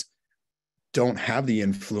students don't have the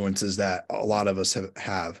influences that a lot of us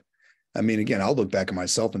have. I mean, again, I'll look back at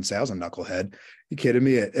myself and say, I was a knucklehead. You kidding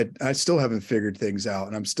me? I still haven't figured things out,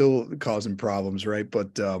 and I'm still causing problems, right?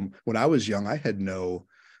 But when I was young, I had no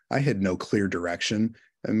clear direction.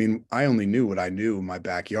 I mean, I only knew what I knew in my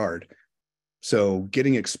backyard. So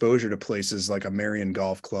getting exposure to places like a Marion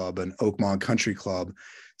Golf Club and Oakmont Country Club,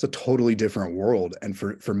 it's a totally different world. And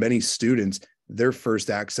for many students, their first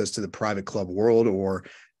access to the private club world or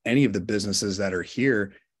any of the businesses that are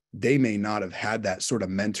here, they may not have had that sort of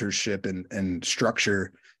mentorship and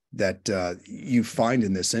structure that you find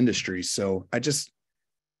in this industry. So I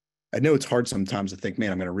know it's hard sometimes to think,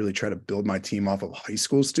 man, I'm going to really try to build my team off of high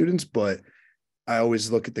school students, but I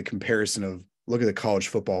always look at the comparison of, look at the college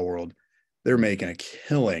football world. They're making a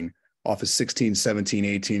killing off of 16, 17,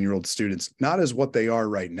 18-year-old students, not as what they are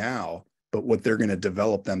right now, but what they're going to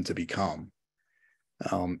develop them to become.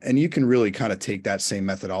 And you can really kind of take that same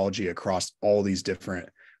methodology across all these different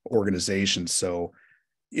organizations. So,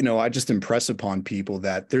 I just impress upon people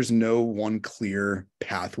that there's no one clear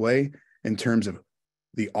pathway in terms of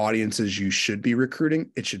the audiences you should be recruiting.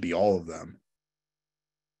 It should be all of them.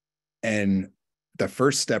 And the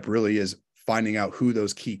first step really is finding out who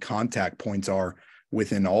those key contact points are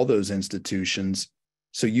within all those institutions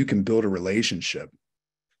so you can build a relationship.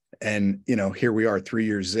 And, here we are 3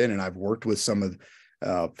 years in, and I've worked with some of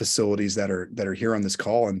facilities that are here on this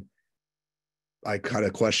call. And I kind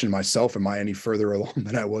of question myself, am I any further along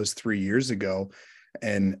than I was 3 years ago?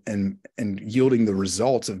 And yielding the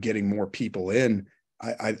results of getting more people in,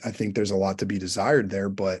 I think there's a lot to be desired there.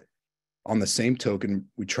 But on the same token,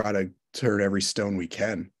 we try to turn every stone we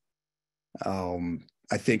can.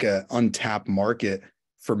 I think an untapped market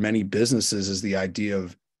for many businesses is the idea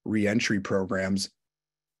of reentry programs.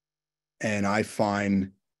 And I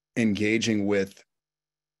find engaging with,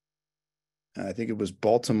 I think it was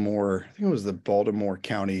the Baltimore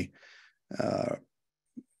County,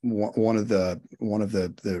 one of the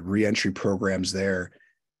reentry programs there.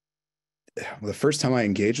 The first time I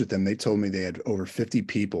engaged with them, they told me they had over 50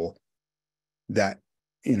 people that,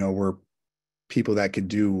 were people that could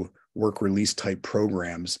do work release type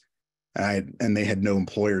programs. And they had no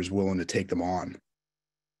employers willing to take them on.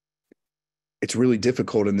 It's really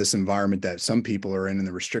difficult in this environment that some people are in and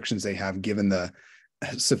the restrictions they have, given the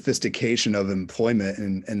sophistication of employment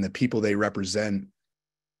and the people they represent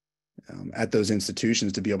at those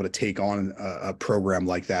institutions, to be able to take on a program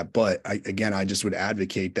like that. But I just would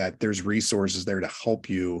advocate that there's resources there to help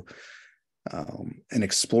you and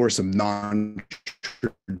explore some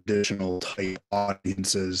non-traditional type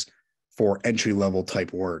audiences for entry-level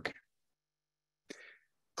type work.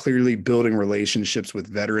 Clearly building relationships with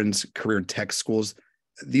veterans, career and tech schools.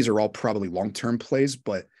 These are all probably long-term plays,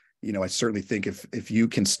 but I certainly think if you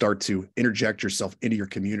can start to interject yourself into your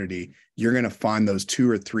community, you're going to find those 2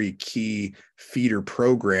 or 3 key feeder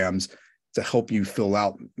programs to help you fill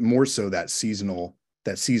out more so that seasonal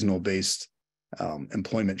based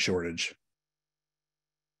employment shortage.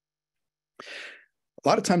 A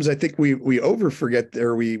lot of times I think we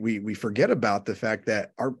forget about the fact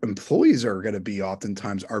that our employees are going to be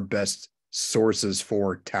oftentimes our best sources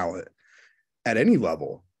for talent at any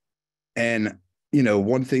level. And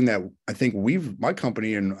one thing that I think my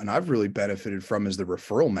company and I've really benefited from is the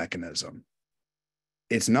referral mechanism.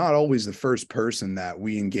 It's not always the first person that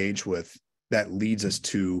we engage with that leads us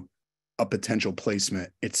to a potential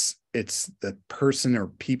placement. It's the person or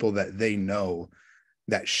people that they know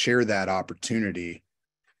that share that opportunity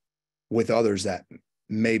with others that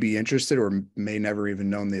may be interested or may never even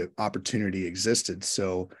known the opportunity existed.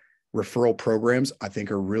 So referral programs, I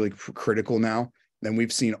think, are really critical now. Then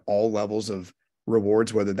we've seen all levels of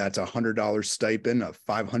rewards, whether that's $100 stipend, a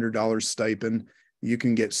 $500 stipend. You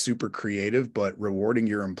can get super creative, but rewarding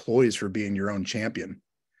your employees for being your own champion.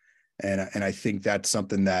 And I think that's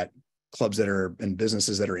something that clubs that are and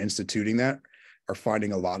businesses that are instituting that are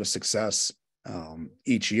finding a lot of success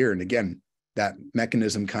each year. And again, that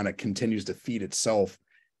mechanism kind of continues to feed itself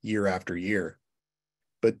year after year.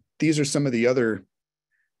 But these are some of the other,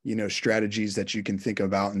 strategies that you can think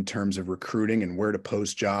about in terms of recruiting and where to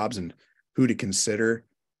post jobs and who to consider.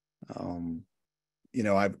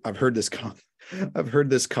 I've heard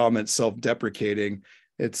this comment self-deprecating.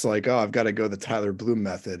 It's like, oh, I've got to go the Tyler Bloom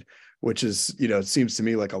method, which is, it seems to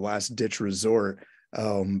me like a last ditch resort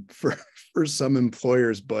for some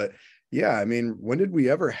employers. But yeah, I mean, when did we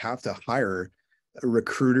ever have to hire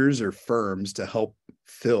recruiters or firms to help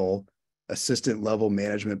fill assistant level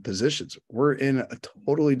management positions. We're in a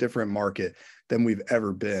totally different market than we've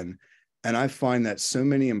ever been. And I find that so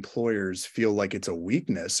many employers feel like it's a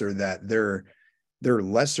weakness, or that they're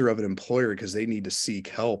lesser of an employer because they need to seek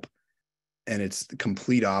help. And it's the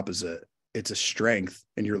complete opposite. It's a strength,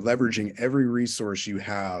 and you're leveraging every resource you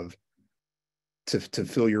have to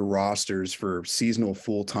fill your rosters for seasonal,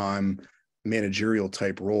 full-time, managerial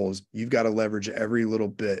type roles. You've got to leverage every little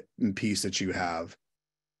bit and piece that you have.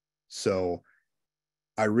 So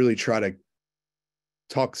I really try to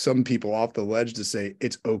talk some people off the ledge to say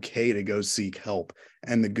it's okay to go seek help.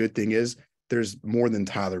 And the good thing is there's more than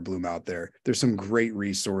Tyler Bloom out there. There's some great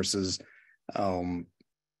resources,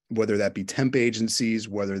 whether that be temp agencies,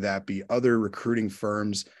 whether that be other recruiting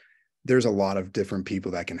firms. There's a lot of different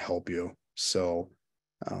people that can help you. So,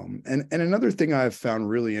 and another thing I've found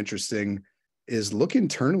really interesting is look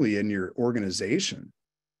internally in your organization.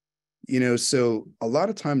 So a lot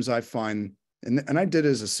of times I find, and I did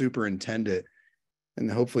as a superintendent, and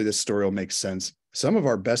hopefully this story will make sense. Some of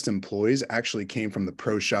our best employees actually came from the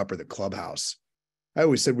pro shop or the clubhouse. I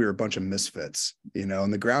always said we were a bunch of misfits,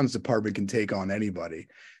 and the grounds department can take on anybody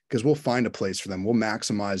because we'll find a place for them. We'll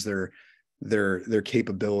maximize their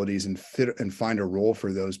capabilities and fit and find a role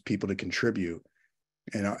for those people to contribute.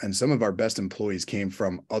 And some of our best employees came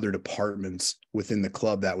from other departments within the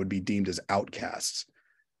club that would be deemed as outcasts.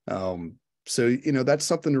 So that's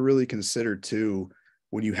something to really consider too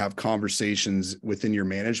when you have conversations within your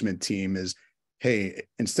management team is, hey,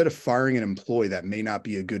 instead of firing an employee that may not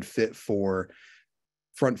be a good fit for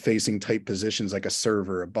front-facing type positions like a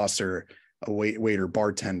server, a busser, a waiter,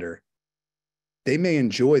 bartender, they may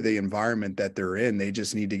enjoy the environment that they're in. They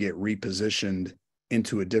just need to get repositioned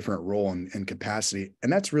into a different role and capacity.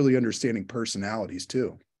 And that's really understanding personalities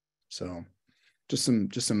too. So just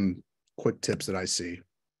some quick tips that I see.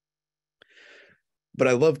 But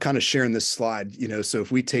I love kind of sharing this slide, so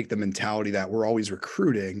if we take the mentality that we're always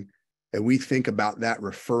recruiting and we think about that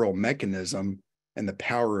referral mechanism and the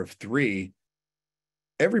power of three,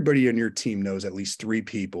 everybody on your team knows at least three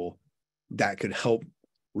people that could help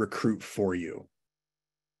recruit for you.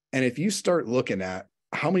 And if you start looking at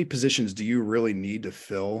how many positions do you really need to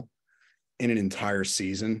fill in an entire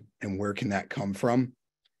season and where can that come from?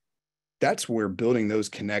 That's where building those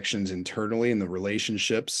connections internally and the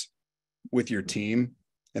relationships with your team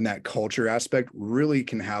and that culture aspect really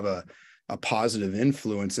can have a positive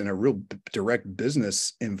influence and a real direct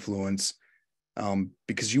business influence,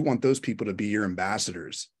 because you want those people to be your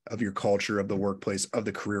ambassadors of your culture, of the workplace, of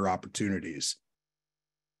the career opportunities.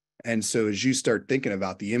 And so as you start thinking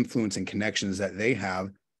about the influence and connections that they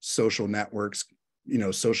have, social networks,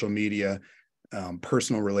 social media,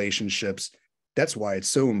 personal relationships, that's why it's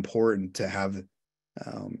so important to have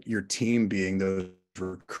your team being those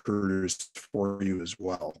recruiters for you as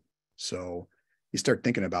well. So you start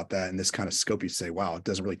thinking about that in this kind of scope, you say, wow, it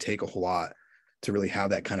doesn't really take a whole lot to really have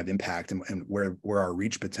that kind of impact and where our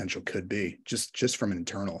reach potential could be just from an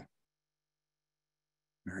internal.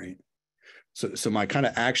 All right. So my kind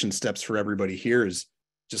of action steps for everybody here is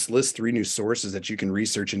just list 3 new sources that you can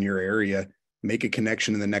research in your area, make a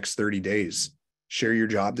connection in the next 30 days, share your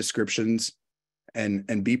job descriptions,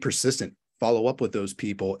 and be persistent. Follow up with those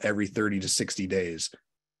people every 30 to 60 days.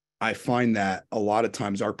 I find that a lot of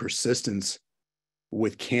times our persistence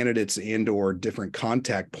with candidates and or different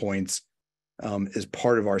contact points is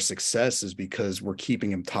part of our success, is because we're keeping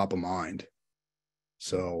them top of mind.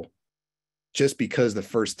 So just because the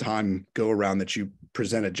first time go around that you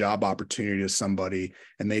present a job opportunity to somebody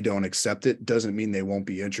and they don't accept it doesn't mean they won't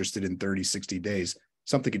be interested in 30, 60 days.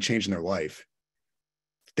 Something could change in their life.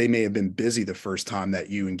 They may have been busy the first time that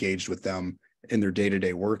you engaged with them in their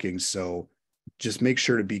day-to-day workings. So just make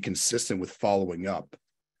sure to be consistent with following up.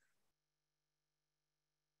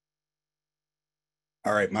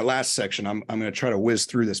 All right, my last section, I'm going to try to whiz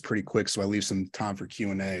through this pretty quick so I leave some time for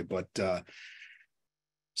Q&A. But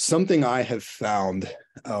something I have found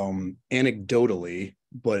anecdotally,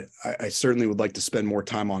 but I certainly would like to spend more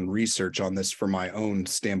time on research on this from my own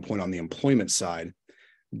standpoint on the employment side.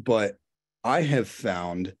 But I have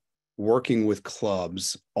found working with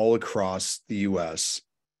clubs all across the US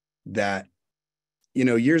that,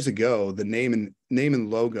 years ago, the name and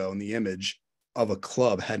logo and the image of a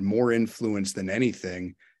club had more influence than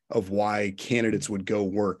anything of why candidates would go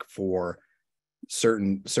work for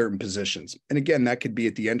certain positions. And again, that could be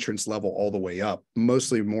at the entrance level all the way up,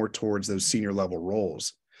 mostly more towards those senior level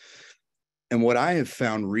roles. And what I have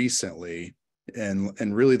found recently,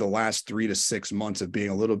 and really the last 3 to 6 months of being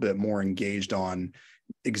a little bit more engaged on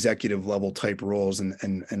executive level type roles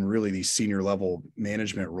and really these senior level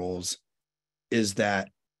management roles, is that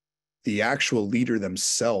the actual leader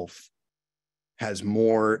themselves has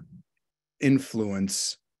more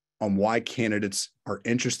influence on why candidates are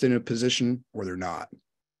interested in a position or they're not.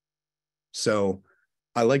 So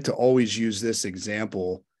I like to always use this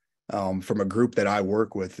example from a group that I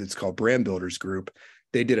work with. It's called Brand Builders Group.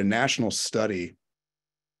 They did a national study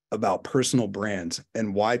about personal brands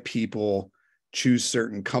and why people choose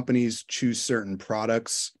certain companies, choose certain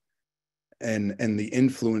products, and the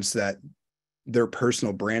influence that their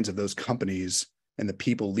personal brands of those companies and the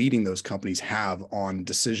people leading those companies have on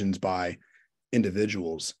decisions by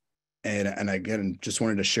individuals. And again, just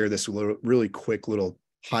wanted to share this really quick little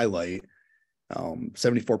highlight.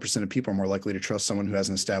 74% of people are more likely to trust someone who has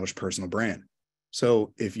an established personal brand.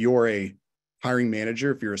 So if you're a hiring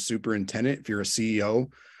manager, if you're a superintendent, if you're a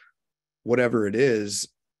CEO, whatever it is,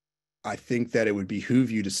 I think that it would behoove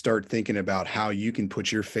you to start thinking about how you can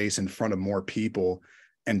put your face in front of more people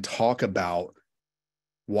and talk about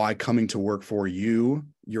why coming to work for you,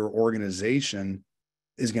 your organization,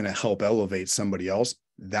 is going to help elevate somebody else.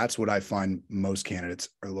 That's what I find most candidates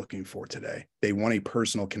are looking for today. They want a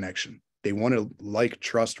personal connection. They want to like,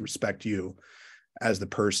 trust, respect you as the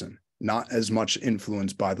person, not as much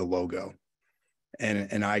influenced by the logo.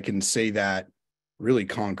 And I can say that really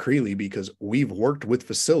concretely because we've worked with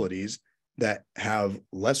facilities that have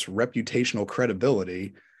less reputational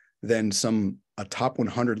credibility than a top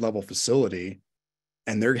 100 level facility,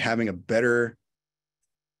 and they're having better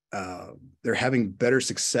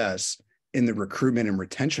success in the recruitment and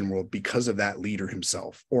retention world because of that leader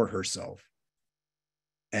himself or herself.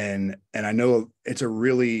 And I know it's a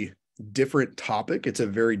really different topic. It's a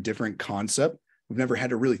very different concept. We've never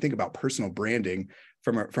had to really think about personal branding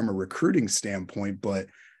from a recruiting standpoint, but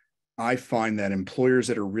I find that employers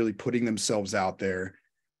that are really putting themselves out there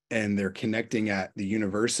and they're connecting at the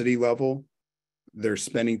university level, they're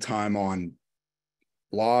spending time on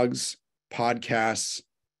blogs, podcasts,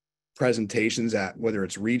 presentations at whether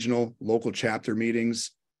it's regional, local chapter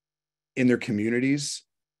meetings in their communities,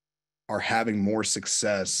 are having more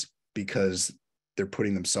success because they're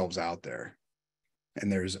putting themselves out there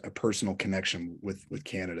and there's a personal connection with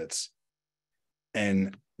candidates.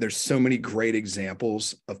 And there's so many great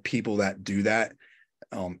examples of people that do that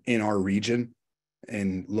in our region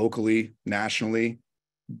and locally, nationally,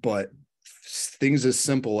 but things as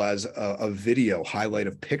simple as a video highlight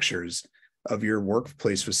of pictures of your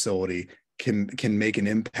workplace facility can make an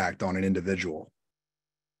impact on an individual.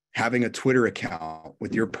 Having a Twitter account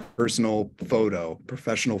with your personal photo,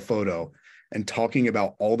 professional photo, and talking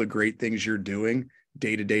about all the great things you're doing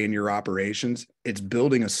day to day in your operations, it's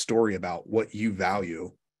building a story about what you value,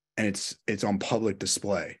 and it's on public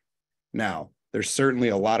display. Now, there's certainly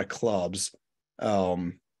a lot of clubs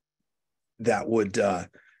that would, that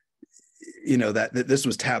this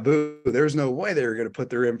was taboo. There's no way they were going to put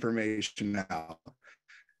their information out.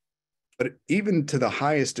 But even to the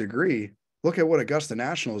highest degree, look at what Augusta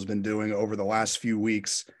National has been doing over the last few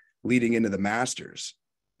weeks leading into the Masters.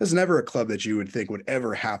 There's never a club that you would think would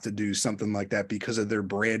ever have to do something like that because of their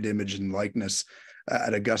brand image and likeness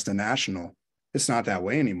at Augusta National. It's not that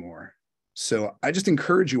way anymore. So I just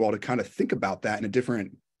encourage you all to kind of think about that in a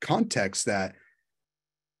different context, that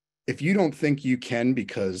if you don't think you can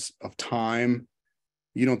because of time,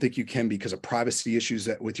 you don't think you can because of privacy issues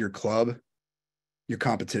with your club, your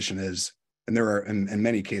competition is. And there are, in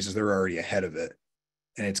many cases, they're already ahead of it.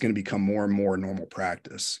 And it's going to become more and more normal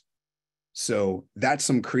practice. So that's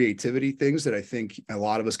some creativity things that I think a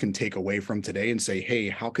lot of us can take away from today and say, hey,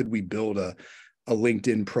 how could we build a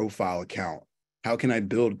LinkedIn profile account? How can I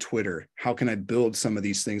build Twitter? How can I build some of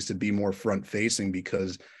these things to be more front facing?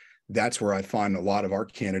 Because that's where I find a lot of our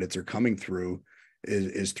candidates are coming through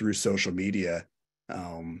is through social media,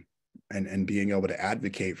 and being able to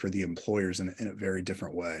advocate for the employers in a very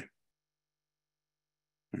different way.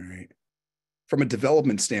 All right. From a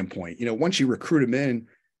development standpoint, once you recruit them in,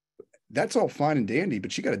 that's all fine and dandy,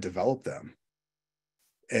 but you got to develop them.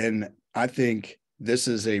 And I think this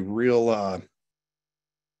is a real,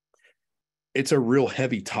 it's a real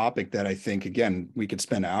heavy topic that I think, again, we could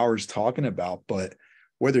spend hours talking about, but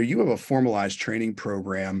whether you have a formalized training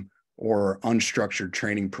program or unstructured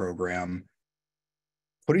training program,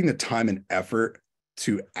 putting the time and effort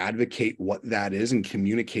to advocate what that is and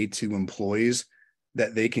communicate to employees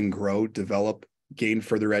that they can grow, develop, gain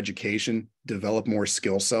further education, develop more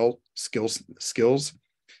skills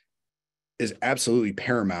is absolutely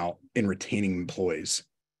paramount in retaining employees,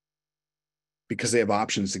 because they have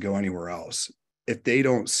options to go anywhere else. If they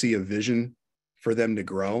don't see a vision for them to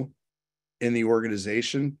grow in the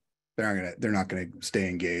organization, they're not going to stay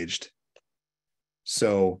engaged.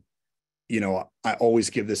 So, I always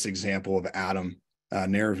give this example of Adam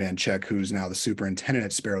Naravanchek, who's now the superintendent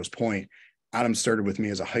at Sparrows Point. Adam started with me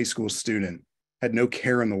as a high school student, had no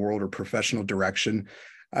care in the world or professional direction.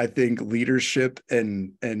 I think leadership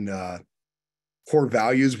and core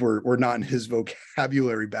values were not in his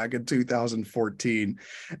vocabulary back in 2014.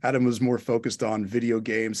 Adam was more focused on video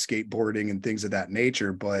games, skateboarding, and things of that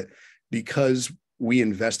nature. But because we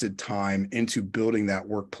invested time into building that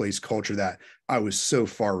workplace culture that I was so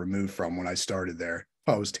far removed from when I started there,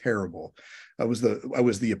 I was terrible. I was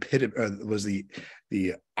the epitome, was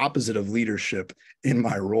the opposite of leadership in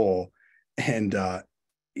my role. And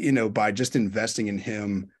by just investing in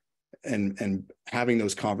him and having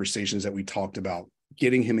those conversations that we talked about,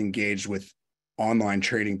 getting him engaged with online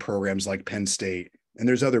training programs like Penn State, and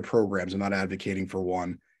there's other programs, I'm not advocating for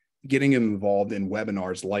one, getting him involved in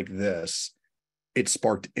webinars like this, it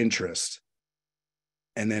sparked interest.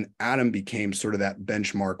 And then Adam became sort of that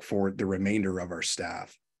benchmark for the remainder of our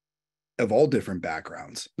staff of all different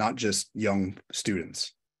backgrounds, not just young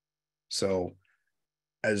students. So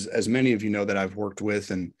as many of you know that I've worked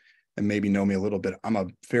with and maybe know me a little bit, I'm a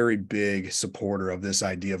very big supporter of this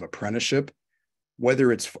idea of apprenticeship,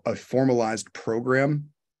 whether it's a formalized program,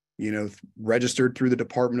 registered through the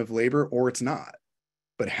Department of Labor, or it's not.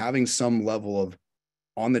 But having some level of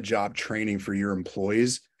on-the-job training for your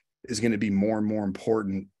employees is going to be more and more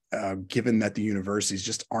important, given that the universities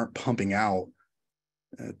just aren't pumping out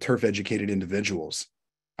turf-educated individuals.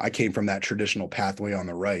 I came from that traditional pathway on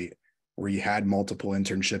the right, where you had multiple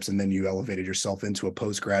internships and then you elevated yourself into a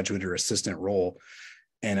postgraduate or assistant role.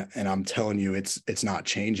 And I'm telling you, it's not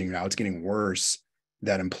changing now. It's getting worse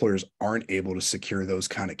that employers aren't able to secure those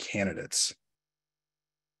kind of candidates.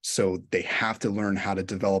 So they have to learn how to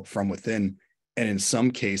develop from within. And in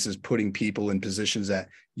some cases, putting people in positions that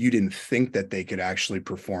you didn't think that they could actually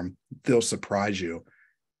perform, they'll surprise you.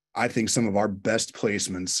 I think some of our best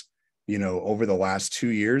placements, over the last 2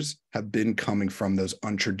 years have been coming from those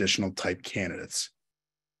untraditional type candidates,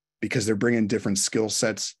 because they're bringing different skill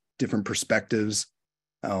sets, different perspectives.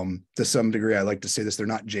 To some degree, I like to say this, they're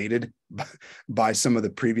not jaded by some of the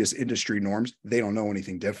previous industry norms. They don't know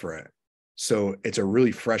anything different. So it's a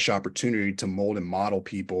really fresh opportunity to mold and model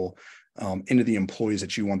people into the employees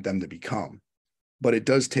that you want them to become. But it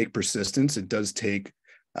does take persistence. It does take,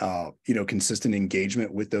 consistent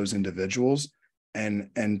engagement with those individuals,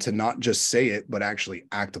 and to not just say it, but actually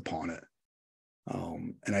act upon it.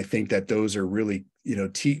 And I think that those are really,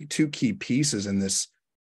 two key pieces in this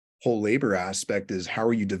whole labor aspect is how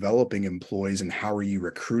are you developing employees and how are you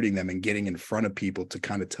recruiting them and getting in front of people to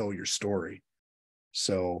kind of tell your story.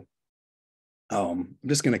 So I'm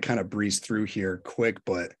just going to kind of breeze through here quick,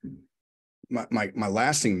 but my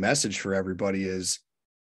lasting message for everybody is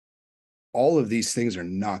all of these things are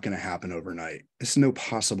not going to happen overnight. It's no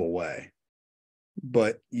possible way.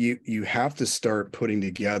 But you have to start putting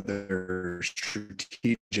together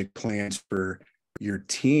strategic plans for your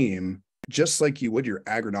team, just like you would your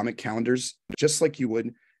agronomic calendars, just like you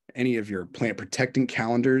would any of your plant protecting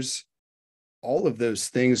calendars. All of those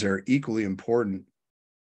things are equally important.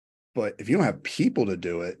 But if you don't have people to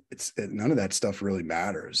do it, none of that stuff really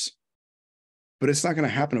matters. But it's not going to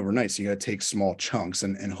happen overnight. So you got to take small chunks.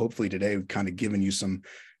 And hopefully today we've kind of given you some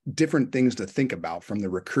different things to think about, from the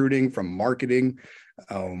recruiting, from marketing,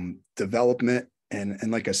 development.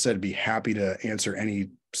 And like I said, be happy to answer any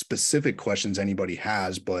specific questions anybody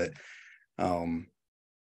has. But I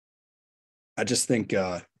just think,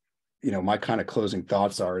 my kind of closing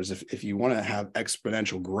thoughts are, is if you want to have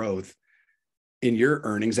exponential growth in your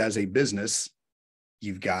earnings as a business,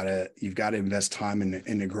 you've got to invest time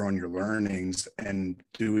into growing your learnings, and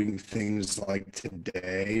doing things like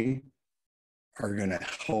today are going to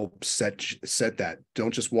help set that.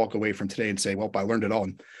 Don't just walk away from today and say, well, I learned it all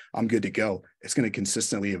and I'm good to go. It's going to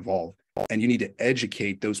consistently evolve. And you need to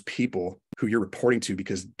educate those people who you're reporting to,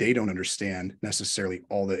 because they don't understand necessarily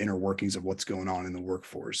all the inner workings of what's going on in the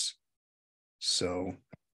workforce. So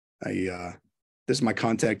this is my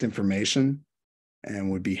contact information,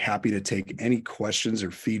 and would be happy to take any questions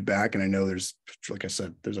or feedback. And I know like I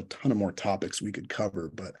said, there's a ton of more topics we could cover,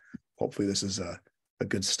 but hopefully this is a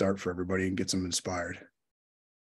good start for everybody and gets them inspired.